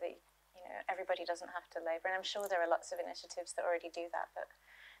information so that everybody doesn't have to labour. And I'm sure there are lots of initiatives that already do that, but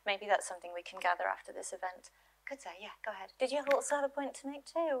maybe that's something we can gather after this event. Kudza, yeah, go ahead. Did you also have a point to make,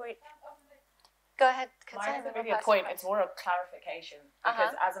 Jay? Or go ahead, Kudza. Mine isn't really a point, it's more a clarification.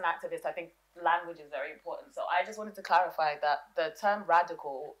 Because as an activist, I think language is very important. So I just wanted to clarify that the term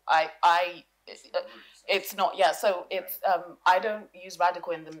radical, it's not, so it's, I don't use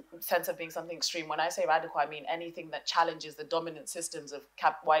radical in the sense of being something extreme. When I say radical, I mean anything that challenges the dominant systems of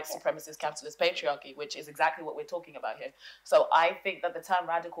white supremacist capitalist patriarchy, which is exactly what we're talking about here. So I think that the term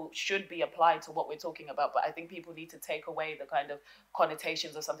radical should be applied to what we're talking about, but I think people need to take away the kind of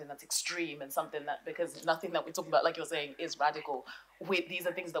connotations of something that's extreme and something that, because nothing that we're talking about, like you're saying, is radical. These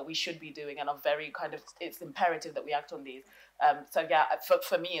are things that we should be doing and are very kind of, it's imperative that we act on these. So yeah,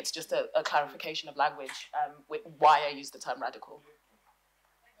 for me, it's just a clarification of language with why I use the term radical.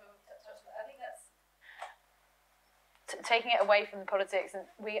 I think that's taking it away from the politics, and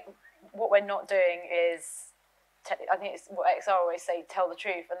what we're not doing is, I think it's what XR always say, tell the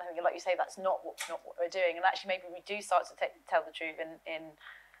truth, and I think, like you say, that's not what we're doing. And actually, maybe we do start to tell the truth and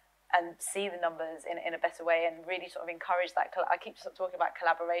see the numbers in a better way, and really sort of encourage that. I keep sort of talking about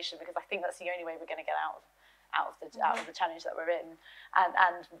collaboration because I think that's the only way we're going to get out of the challenge that we're in,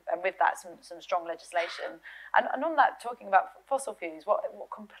 and with that some strong legislation. And on that, talking about fossil fuels, what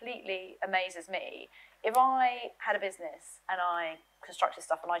completely amazes me, if I had a business and I constructed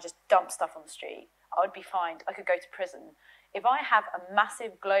stuff and I just dumped stuff on the street, I would be fined. I could go to prison. If I have a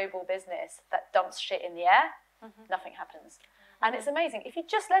massive global business that dumps shit in the air, nothing happens. And it's amazing. If you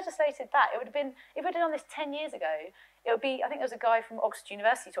just legislated that, it would have been, if we'd done this 10 years ago, it would be, I think there was a guy from Oxford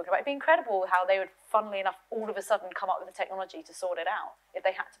University talking about it. It'd be incredible how they would, funnily enough, all of a sudden come up with the technology to sort it out if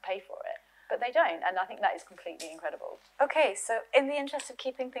they had to pay for it. But they don't, and I think that is completely incredible. Okay, so in the interest of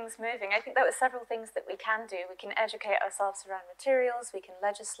keeping things moving, I think there were several things that we can do. We can educate ourselves around materials, we can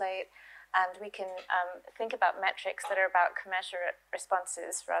legislate, and we can think about metrics that are about commensurate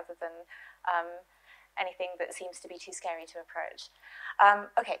responses rather than anything that seems to be too scary to approach.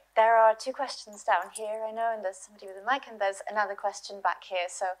 Okay, there are 2 questions down here, I know, and there's somebody with a mic, and there's another question back here.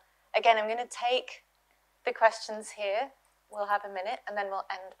 So again, I'm going to take the questions here. We'll have a minute, and then we'll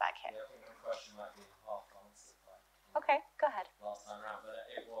end back here. Yeah, I think the question might be half answered. Okay, go ahead. Last time around, but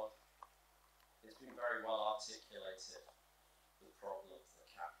it's been very well articulated, the problems that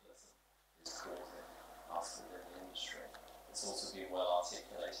capitalism is causing us within the industry. It's also been well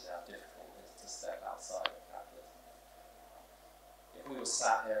articulated how difficult it is to step outside of capitalism. If we were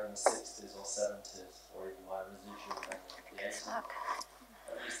sat here in the 60s or 70s, or even my residual memory of the 80s, at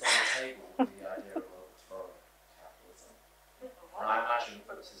least on the table would be the idea of overthrowing capitalism. And I imagine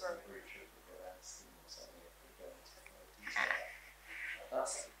that this is a breach of the Berlin scheme or something if we go into detail.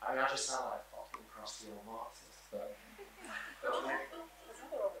 I mean, I just sound like a fucking crusty old Marxist, but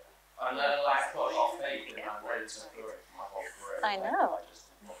I know, like, I've got a lot of faith in my way to do it for my whole career. I know. I just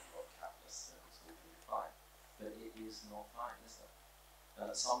think not capitalist and it's all going to be fine. But it is not fine, is it? And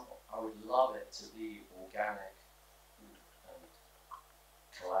at some point, I would love it to be organic and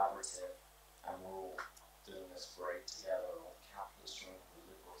collaborative, and we're all doing this great together, or the capitalists join the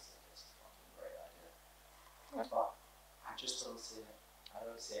liberals think it's a fucking great idea. But I just don't see it. I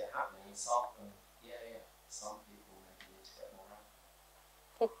don't see it happening. And some people maybe need to get more out.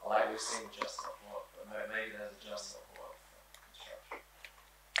 Like we've seen just at work, but maybe there's a just at work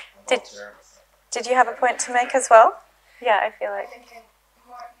for construction. Did you have a point to make as well? Yeah, I feel like.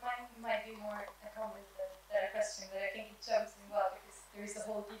 Mine might be more a comment than a question, but I think it jumps in well because there is a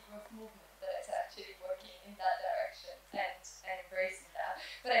whole deep growth movement that is actually working in that direction and embracing that.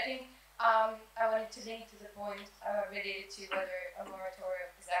 But I think I wanted to link to the point related to whether a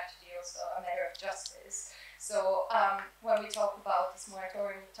moratorium is actually also a matter of justice. So when we talk about this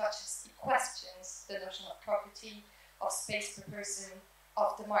moratorium, it questions the notion of property, of space per person,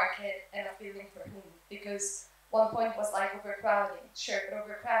 of the market, and of building per whom. Because one point was like overcrowding. Sure, but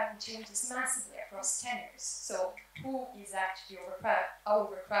overcrowding changes massively across tenures. So who is actually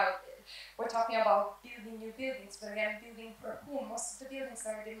overcrowded? We're talking about building new buildings, but again, building for whom? Most of the buildings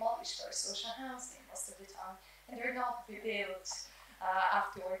are demolished for social housing most of the time, and they're not rebuilt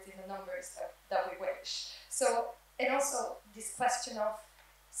afterwards in the numbers that we wish. So, and also this question of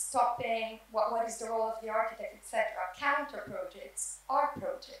stopping, what is the role of the architect, etc. Counter projects, art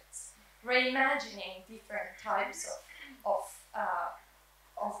projects, reimagining different types of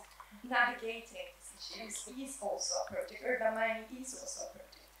navigating these issues is also a project. Urban mining is also a project.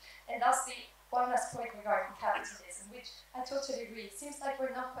 And that's the one last point regarding capitalism, which I totally agree. It seems like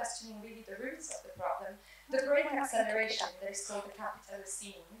we're not questioning really the roots of the problem. The great acceleration that is called the capitalist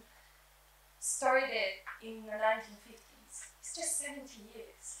scene started in the 1950s. It's just 70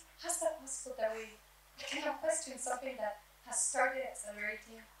 years. How's that possible that we cannot question something that has started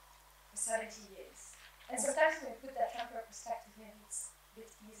accelerating for 70 years? And sometimes when we put that temporal perspective in, it's a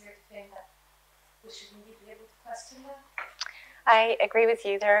bit easier to think that we should really be able to question that. I agree with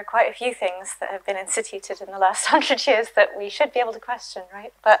you. There are quite a few things that have been instituted in the last 100 years that we should be able to question,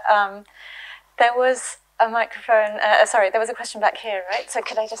 right? But there was a microphone, there was a question back here, right? So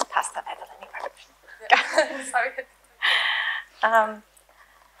could I just pass that over? Let me grab it. Sorry.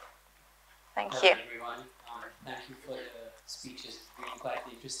 Thank you. Hello, everyone. Thank you for the speeches. It's been quite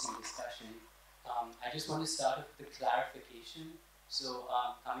an interesting discussion. I just want to start with the clarification. So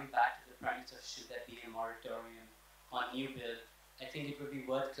coming back to the premise of should there be a moratorium on new build, I think it would be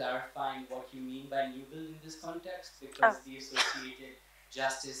worth clarifying what you mean by new build in this context, because the associated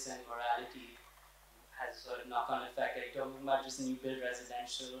justice and morality has sort of knock-on effect. Are you talking about just new build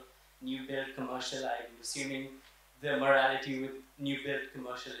residential, new build commercial? I'm assuming the morality with new build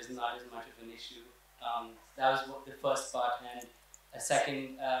commercial is not as much of an issue. That was the first part. And a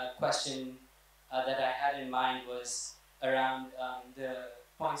second question that I had in mind was around the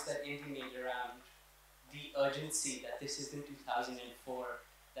points that Indy made around the urgency that this is in 2004,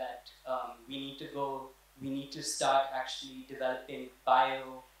 that we need to start actually developing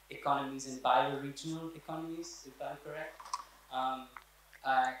bioeconomies and bioregional economies, if I'm correct.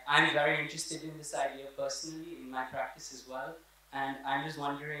 I'm very interested in this idea personally in my practice as well, and I'm just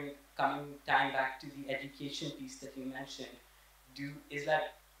wondering, tying back to the education piece that you mentioned, is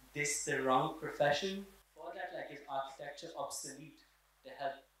like this the wrong profession for that? Like, is architecture obsolete to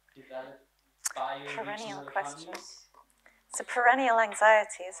help develop Perennial bioregional question. economies? It's a perennial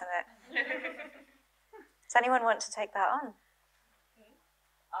anxiety, isn't it? Does anyone want to take that on?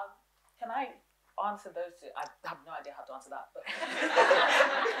 Can I answer those two? I have no idea how to answer that, but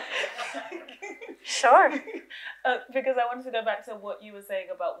sure. Because I wanted to go back to what you were saying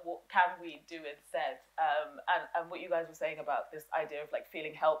about what can we do instead, and what you guys were saying about this idea of like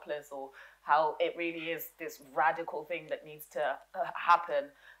feeling helpless, or how it really is this radical thing that needs to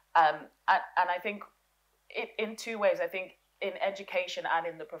happen. And I think in two ways. I think in education and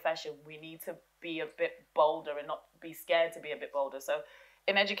in the profession, we need to be a bit bolder and not be scared to be a bit bolder. So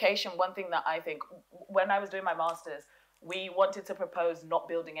in education, one thing that I think, when I was doing my master's, we wanted to propose not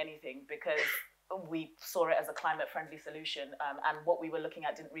building anything because we saw it as a climate-friendly solution, and what we were looking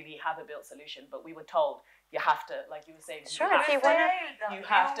at didn't really have a built solution, but we were told, you have to, like you were saying, sure, you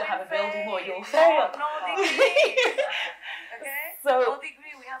have to have a building or you'll fail. No degree. Okay? So, no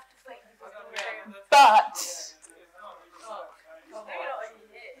degree, we have to fail. But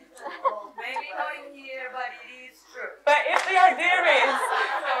maybe not in here, but it is true. But if the idea is,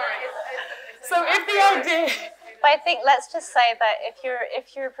 so if the idea. But I think let's just say that if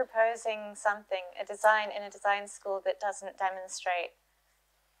you're proposing something, a design in a design school that doesn't demonstrate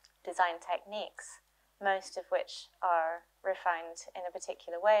design techniques, most of which are refined in a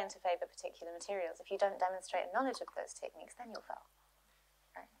particular way and to favour particular materials. If you don't demonstrate a knowledge of those techniques, then you'll fail.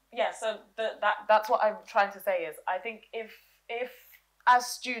 Right? Yeah, so that's what I'm trying to say is, I think if as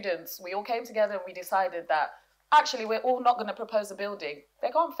students we all came together and we decided that actually we're all not going to propose a building, they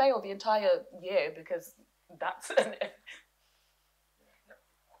can't fail the entire year because that's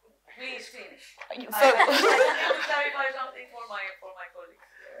Please finish. So, I need to clarify something for my colleagues.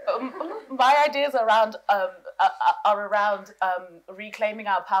 my ideas around are around reclaiming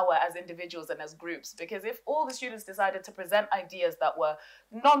our power as individuals and as groups, because if all the students decided to present ideas that were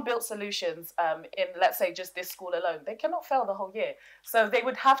non-built solutions in, let's say, just this school alone, they cannot fail the whole year. So they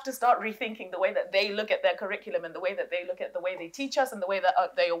would have to start rethinking the way that they look at their curriculum and the way that they look at the way they teach us and the way that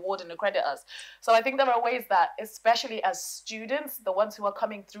they award and accredit us. So I think there are ways that, especially as students, the ones who are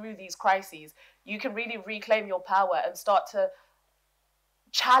coming through these crises, you can really reclaim your power and start to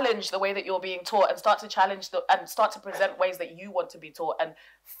challenge the way that you're being taught and start to challenge and start to present ways that you want to be taught and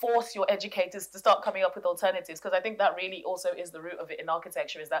force your educators to start coming up with alternatives, because I think that really also is the root of it in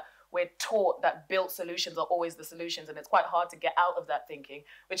architecture, is that we're taught that built solutions are always the solutions, and it's quite hard to get out of that thinking,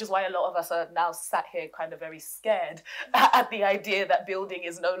 which is why a lot of us are now sat here kind of very scared at the idea that building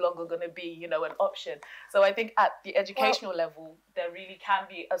is no longer going to be, you know, an option. So I think at the educational level, there really can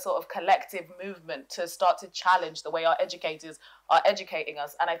be a sort of collective movement to start to challenge the way our educators are educating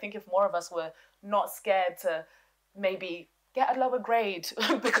us. And I think if more of us were not scared to maybe get a lower grade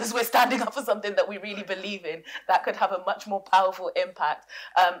because we're standing up for something that we really believe in, that could have a much more powerful impact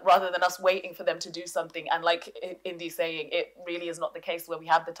rather than us waiting for them to do something. And like Indy's saying, it really is not the case where we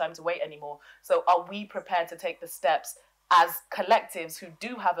have the time to wait anymore. So are we prepared to take the steps as collectives who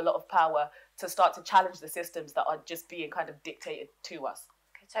do have a lot of power to start to challenge the systems that are just being kind of dictated to us?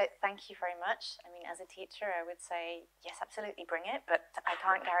 So thank you very much. I mean, as a teacher, I would say, yes, absolutely bring it, but I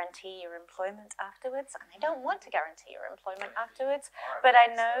can't guarantee your employment afterwards, and I don't want to guarantee your employment afterwards, but I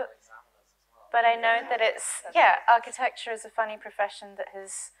know that it's, yeah, architecture is a funny profession that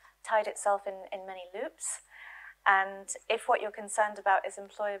has tied itself in many loops, and if what you're concerned about is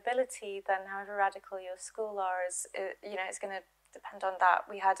employability, then however radical your school are, you know, it's going to depend on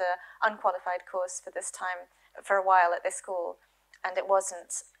that. We had an unqualified course for this time, for a while at this school, and it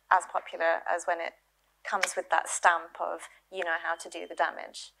wasn't as popular as when it comes with that stamp of, you know how to do the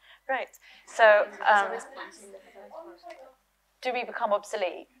damage. Right, so do we become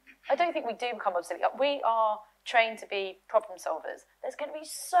obsolete? I don't think we do become obsolete. We are trained to be problem solvers. There's going to be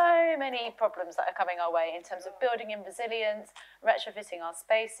so many problems that are coming our way in terms of building in resilience, retrofitting our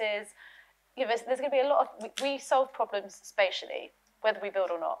spaces. You know, there's going to be a lot of, we solve problems spatially, whether we build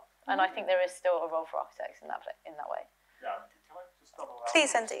or not. And I think there is still a role for architects in that way. Yeah. Can I just double that?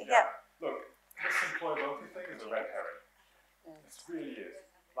 Please, Andy. Yeah. Look, this employability thing is a red herring. It really is.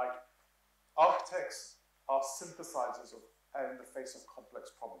 Like, architects are synthesizers in the face of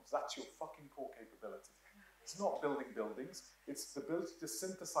complex problems. That's your fucking core capability. It's not building buildings. It's the ability to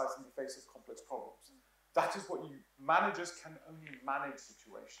synthesize in the face of complex problems. That is what managers can only manage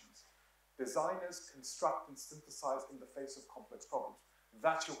situations. Designers construct and synthesize in the face of complex problems.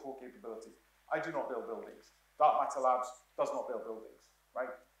 That's your core capability. I do not build buildings. Dark Matter Labs does not build buildings,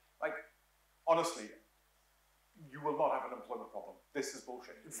 right? Like, honestly, you will not have an employment problem. This is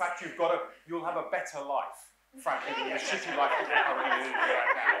bullshit. In fact, you'll have a better life, frankly, than the shitty life that you're currently living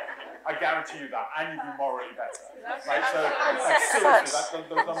right now. I guarantee you that, and you'll be morally better, right? So, like, seriously,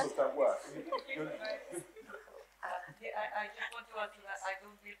 those numbers don't work. I just want to add to that. I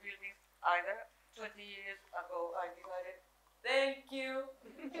don't build buildings either. 20 years ago, I decided, thank you.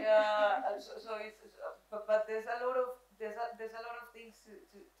 But there's a lot of things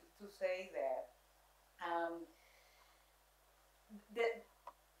to say there.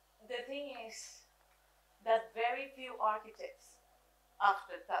 The thing is that very few architects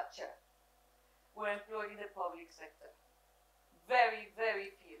after Thatcher were employed in the public sector. Very,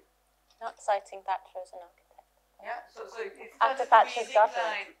 very few. Not citing Thatcher as an architect. Yeah. So it's after Thatcher's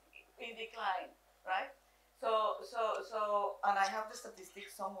government. In decline, right? So, and I have the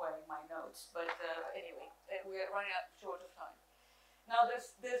statistics somewhere in my notes, but anyway, we are running short of time. Now,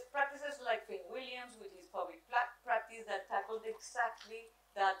 there's practices like Finn Williams with his public practice that tackled exactly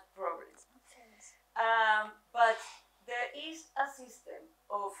that problem. But there is a system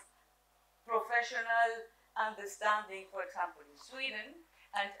of professional understanding, for example, in Sweden,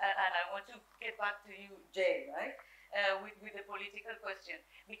 and I want to get back to you, Jay, right, with the political question,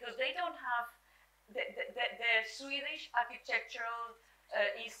 because they don't have the Swedish Architectural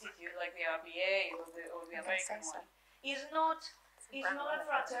Institute, like the RBA or the American one, is not a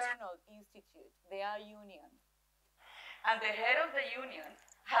fraternal institute. They are union. And the head of the union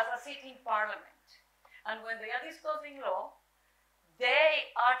has a seat in parliament. And when they are discussing law,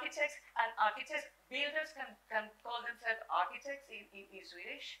 builders can call themselves architects in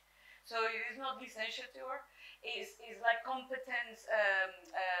Swedish. So it's not licentiature, it's like competence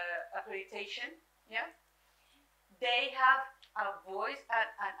accreditation, yeah? They have a voice, and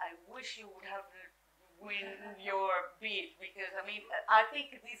I wish you would have win your bid, because I mean, I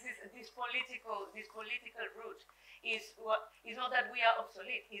think this political route is not that we are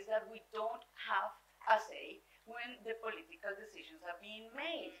obsolete, is that we don't have a say when the political decisions are being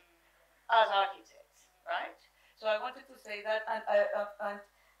made as architects, right? So I wanted to say that,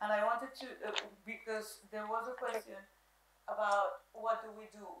 and I wanted to because there was a question about what do we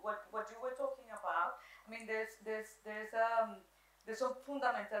do, what you were talking about. I mean, there's some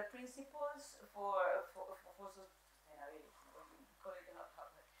fundamental principles for sustainability, call it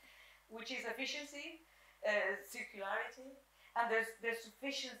which is efficiency, circularity, and there's the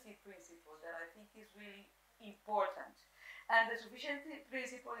sufficiency principle that I think is really important. And the sufficiency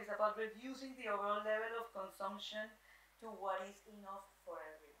principle is about reducing the overall level of consumption to what is enough for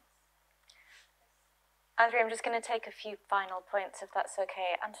everyone. Andrea, I'm just going to take a few final points, if that's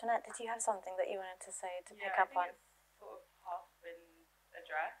okay. Antoinette, did you have something that you wanted to say to pick up on? It's sort of half been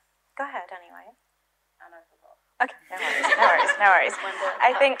addressed. Go ahead, anyway. And I forgot. Okay, no worries.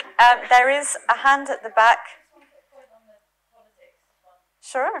 I think there is a hand at the back.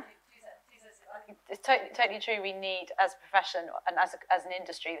 Sure. It's totally true. We need, as a profession and as an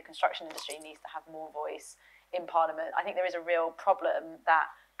industry, the construction industry needs to have more voice in Parliament. I think there is a real problem that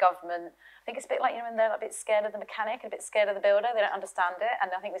government, I think it's a bit like, when they're a bit scared of the mechanic, a bit scared of the builder, they don't understand it.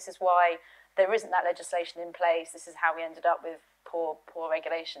 And I think this is why there isn't that legislation in place. This is how we ended up with poor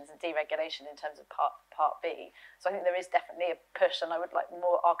regulations and deregulation in terms of part B. So I think there is definitely a push, and I would like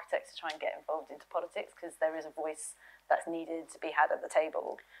more architects to try and get involved into politics, because there is a voice that's needed to be had at the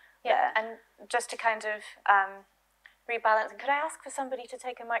table. Yeah, and just to kind of rebalance, could I ask for somebody to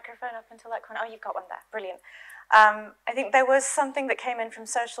take a microphone up until that corner? Oh, you've got one there, brilliant. I think there was something that came in from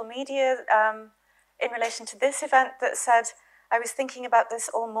social media in relation to this event that said, I was thinking about this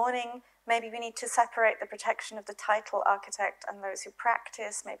all morning, maybe we need to separate the protection of the title architect and those who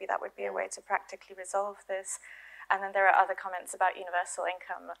practice, maybe that would be a way to practically resolve this. And then there are other comments about universal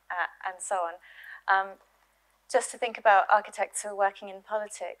income and so on. Just to think about architects who are working in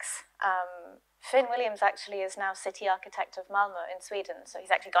politics, Finn Williams actually is now city architect of Malmö in Sweden, so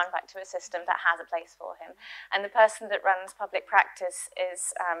he's actually gone back to a system that has a place for him. And the person that runs public practice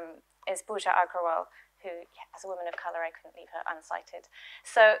is Pooja Agrawal, who, as a woman of colour, I couldn't leave her uncited.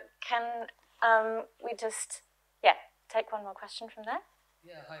 So can we just, take one more question from there?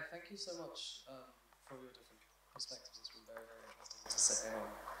 Yeah, hi, thank you so much for your different perspectives. It's been very, very interesting to sit in on.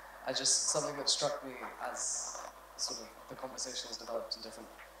 Something that struck me as sort of the conversation has developed in different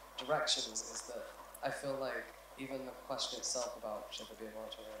directions is that I feel like even the question itself about should there be a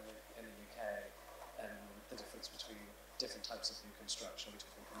moratorium in the UK and the difference between different types of new construction,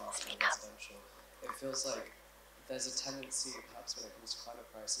 between commercial and residential, it feels like there's a tendency, perhaps when it comes to climate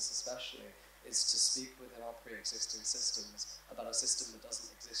crisis especially, is to speak within our pre-existing systems about a system that doesn't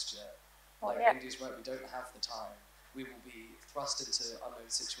exist yet. Indy's right, we don't have the time. We will be thrust into unknown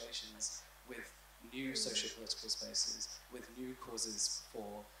situations with new socio-political spaces, with new causes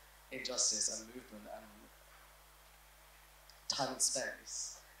for injustice and movement and time and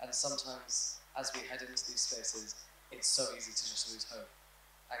space. And sometimes, as we head into these spaces, it's so easy to just lose hope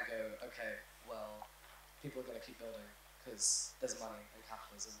and go, okay, well, people are going to keep building because there's money and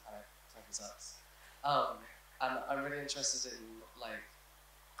capitalism and it frankly sucks. And I'm really interested in,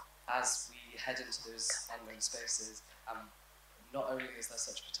 as we head into those unknown spaces, not only is there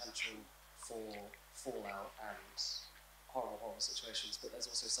such potential for fallout and horrible situations, but there's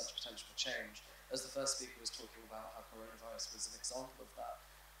also such potential for change. As the first speaker was talking about how coronavirus was an example of that,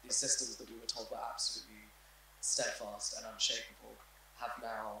 these systems that we were told were absolutely steadfast and unshakable have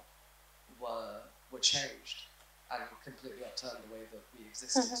now were changed and completely upturned the way that we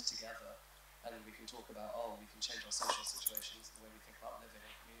existed together. And we can talk about, we can change our social situations, the way we think about living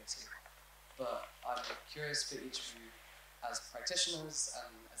in community. But I'm curious for each of you, as practitioners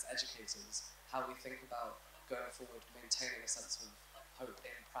and as educators, how we think about going forward, maintaining a sense of hope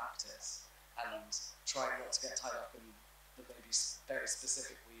in practice and trying not to get tied up in the maybe very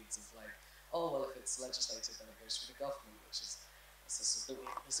specific weeds of if it's legislated, then it goes through the government, which is a system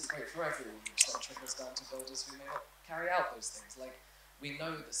that isn't great for everyone, which then trickles down to builders who may not carry out those things. We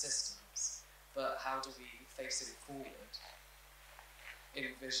know the systems, but how do we, facing forward,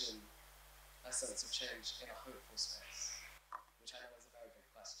 envision a sense of change in a hopeful space? Which I know is a very big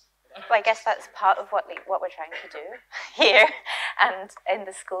question. Well, I guess that's part of what we're trying to do here. and in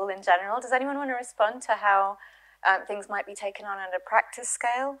the school in general. Does anyone want to respond to how things might be taken on at a practice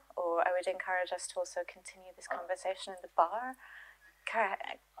scale? Or I would encourage us to also continue this conversation in the bar.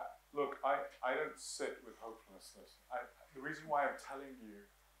 Look, I don't sit with hopelessness. The reason why I'm telling you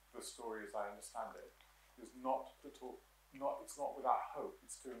the story as I understand it is not to talk, it's not without hope.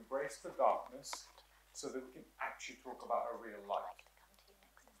 It's to embrace the darkness so that we can actually talk about a real light.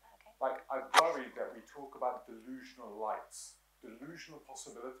 Like, I worry that we talk about delusional lights, delusional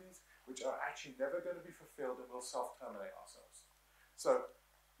possibilities, which are actually never going to be fulfilled, and we'll self-terminate ourselves. So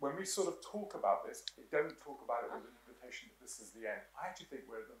when we sort of talk about this, don't talk about it as an invitation that this is the end. I actually think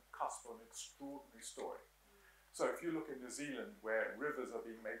we're at the cusp of an extraordinary story. So if you look at New Zealand, where rivers are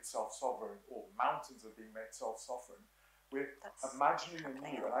being made self-sovereign, or mountains are being made self-sovereign, we're imagining a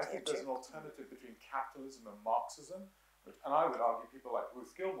new, and I think there's an alternative between capitalism and Marxism, and I would argue people like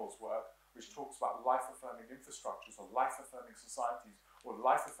Ruth Gilmore's work, which talks about life-affirming infrastructures, or life-affirming societies, or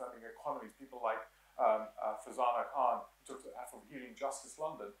life-affirming economies. People like Fazana Khan, who talks from Healing Justice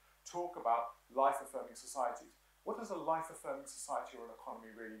London, talk about life-affirming societies. What does a life-affirming society or an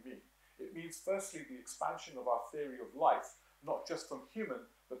economy really mean? It means, firstly, the expansion of our theory of life, not just from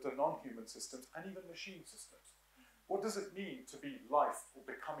human, but to non-human systems, and even machine systems. What does it mean to be life or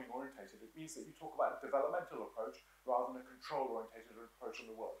becoming orientated? It means that you talk about a developmental approach rather than a control-orientated approach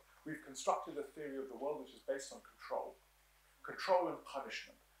on the world. We've constructed a theory of the world which is based on control. Control and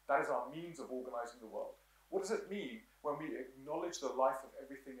punishment. That is our means of organizing the world. What does it mean when we acknowledge the life of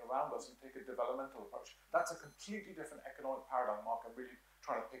everything around us and take a developmental approach? That's a completely different economic paradigm, Mark. I'm really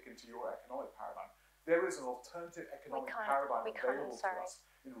trying to pick into your economic paradigm. There is an alternative economic paradigm available to us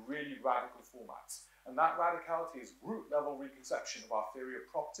in really radical formats. And that radicality is root-level reconception of our theory of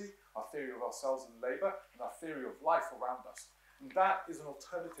property, our theory of ourselves and labour, and our theory of life around us. And that is an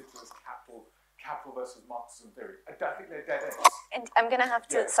alternative to this capital versus Marxism theory. I don't think they're dead ends. And I'm going to have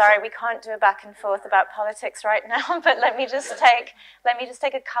to, sorry, we can't do a back and forth about politics right now, but let me just take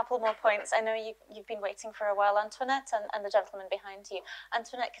a couple more points. I know you've been waiting for a while, Antoinette, and the gentleman behind you.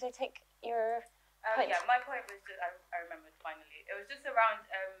 Antoinette, could I take your point? Yeah, my point was just, I remembered finally. It was just around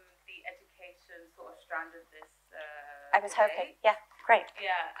the education sort of strand of this I was hoping, yeah, great.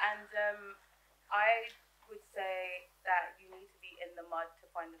 Yeah, and I would say that you need to be in the mud to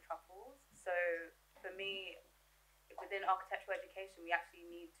find the truffles. So for me, within architectural education, we actually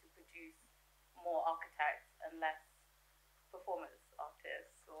need to produce more architects and less performance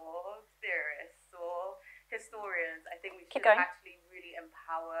artists or theorists or historians. I think we should actually really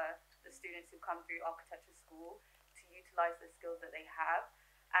empower the students who come through architecture school to utilize the skills that they have,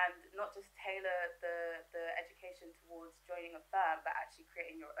 and not just tailor the education towards joining a firm, but actually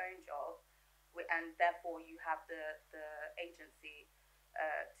creating your own job, and therefore you have the agency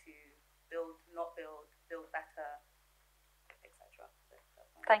to build, not build, build better, etc.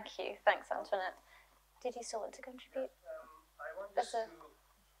 Thank you. Thanks, Antoinette. Did you still want to contribute? I want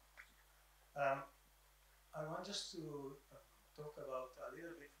just to talk about a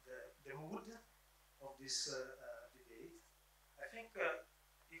little bit the mood of this debate. I think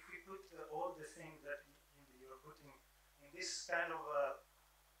if we put all the things that you're putting in this kind of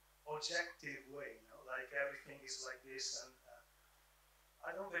objective way, like everything is like this, and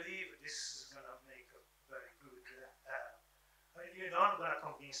I don't believe this is going to make a very good, you're not going to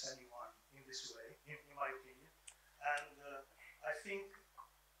convince anyone in this way, in my opinion. And I think,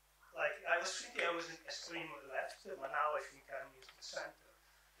 like, I was thinking I was in extreme left, but now I think I'm in the center.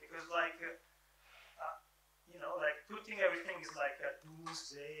 Because, like, like putting everything is like a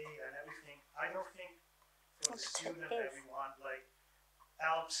doomsday and everything. I don't think for the student, everyone, like,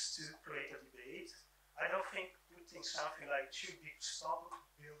 helps to create a debate. I don't think putting something like should be stopped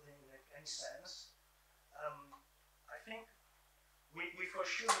building make any sense. I think we for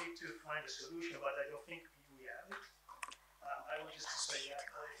sure need to find a solution, but I don't think we have it. I want just to say that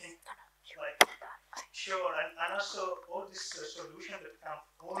I think, like, sure, and also all this solution that come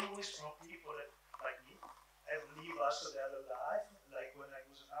always from people that, like me, have lived also their life. Like when I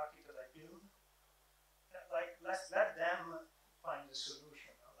was an architect, I build. Like let them find the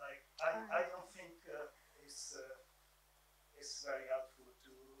solution. Like I don't think it's very helpful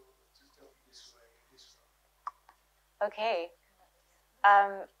to talk this way. Okay.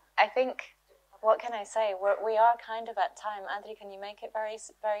 I think, what can I say? We are kind of at time. Andrew, can you make it very,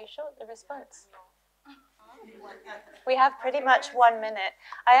 very short, the response? We have pretty much 1 minute.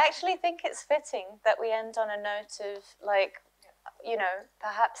 I actually think it's fitting that we end on a note of, like,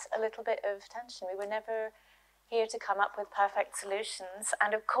 perhaps a little bit of tension. We were never here to come up with perfect solutions.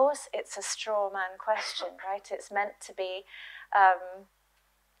 And of course, it's a straw man question, right? It's meant to be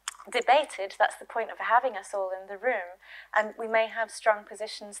debated. That's the point of having us all in the room. And we may have strong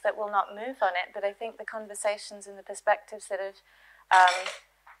positions that will not move on it, but I think the conversations and the perspectives that have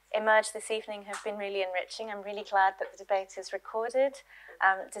emerged this evening have been really enriching. I'm really glad that the debate is recorded,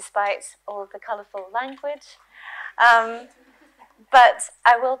 despite all the colourful language. But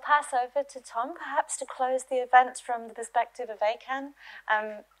I will pass over to Tom, perhaps to close the event from the perspective of ACAN.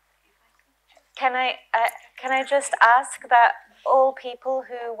 Can I just ask that all people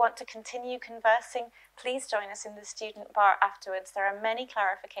who want to continue conversing, please join us in the student bar afterwards. There are many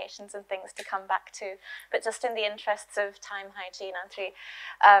clarifications and things to come back to, but just in the interests of time, hygiene, and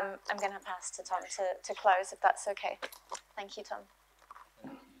I'm going to pass to Tom to close, if that's okay. Thank you, Tom.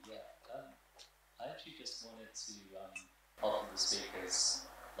 Thank you. Yeah, I actually just wanted to offer the speakers,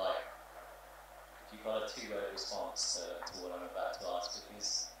 like, if you've got a two-word response to what I'm about to ask,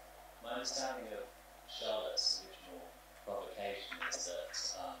 because my understanding of Charlotte's original provocation is that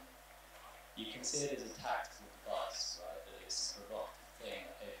you can see it as a tactical device, right? That it's a provocative thing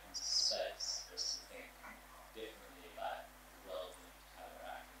that opens a space for us to think differently about the world and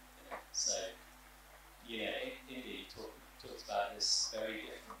counteract in it. So, you know, India talks about this very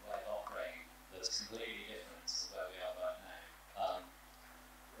different way of operating that's completely different to where we are right now.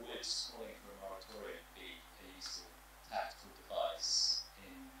 Would calling for a moratorium be a useful tactical device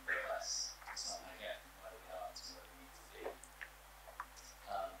in the West to somehow get from where we are to where we need to be?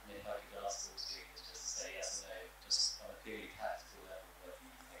 And if I could ask all speakers just to say yes or no, just on a purely tactical level, whether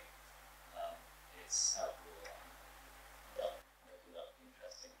you think it's helpful or not. Maybe that would be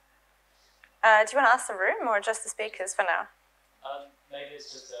interesting. Do you want to ask the room or just the speakers for now? Maybe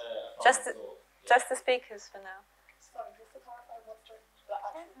it's just a thought. Just the speakers for now. Sorry, just to clarify what's during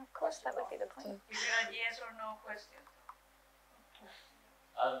Of course, that would be the point. Is it a yes or no question?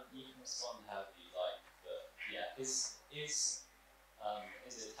 You can respond however you like, but yeah, is it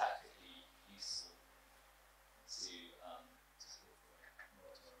tactically useful to call for a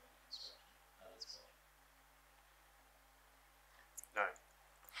moratorium on construction at this point? No.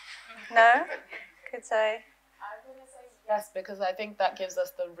 No? Could say. I'm going to say yes, because I think that gives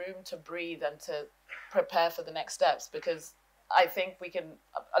us the room to breathe and to prepare for the next steps, because I think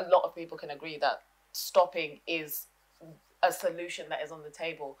a lot of people can agree that stopping is a solution that is on the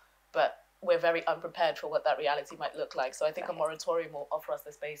table, but we're very unprepared for what that reality might look like. So I think a moratorium will offer us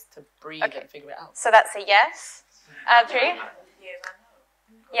the space to breathe and figure it out. So that's a yes. 3?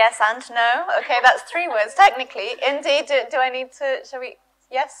 Yes and no. Okay, that's 3 words technically. Indeed, do I need to, shall we,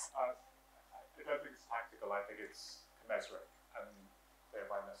 yes? I don't think it's tactical, I think it's commensurate and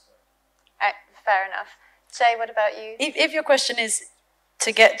thereby necessary. Fair enough. Jay, what about you? If your question is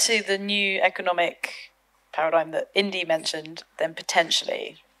to get to the new economic paradigm that Indy mentioned, then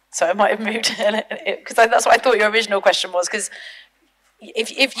potentially. So I might have moved, because that's what I thought your original question was, because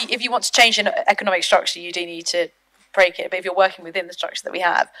if you want to change an economic structure, you do need to break it. But if you're working within the structure that we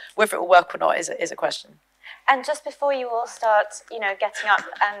have, whether it will work or not is a question. And just before you all start, getting up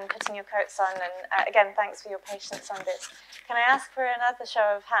and putting your coats on, and again, thanks for your patience on this, can I ask for another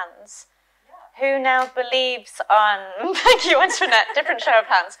show of hands? Who now believes on, thank you, Antoinette, different show of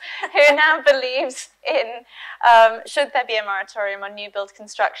hands, who now believes in, should there be a moratorium on new build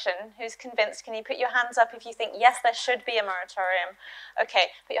construction? Who's convinced? Can you put your hands up if you think, yes, there should be a moratorium?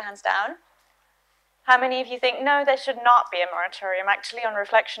 Okay, put your hands down. How many of you think, no, there should not be a moratorium? Actually, on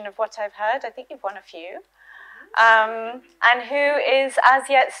reflection of what I've heard, I think you've won a few. And who is as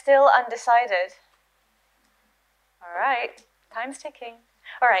yet still undecided? All right, time's ticking.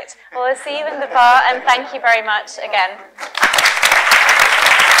 All right, well, I'll see you in the bar, and thank you very much again.